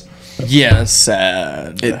Fiction. Yeah,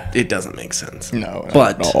 sad. It doesn't make sense. No,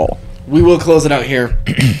 but not at all. We will close it out here.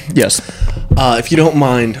 Yes. If you don't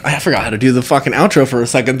mind, I forgot how to do the fucking outro for a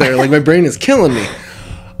second there. My brain is killing me.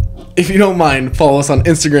 If you don't mind, follow us on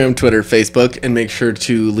Instagram, Twitter, Facebook, and make sure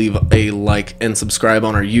to leave a like and subscribe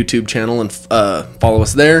on our YouTube channel and follow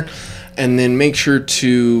us there. And then make sure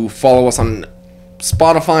to follow us on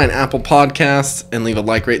Spotify and Apple Podcasts and leave a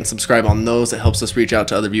like, rate, and subscribe on those. It helps us reach out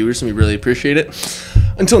to other viewers, and we really appreciate it.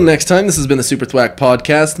 Until next time, this has been the Super Thwack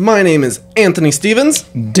Podcast. My name is Anthony Stevens.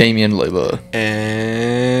 Damian Leyva.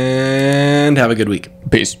 And have a good week.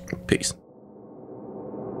 Peace. Peace.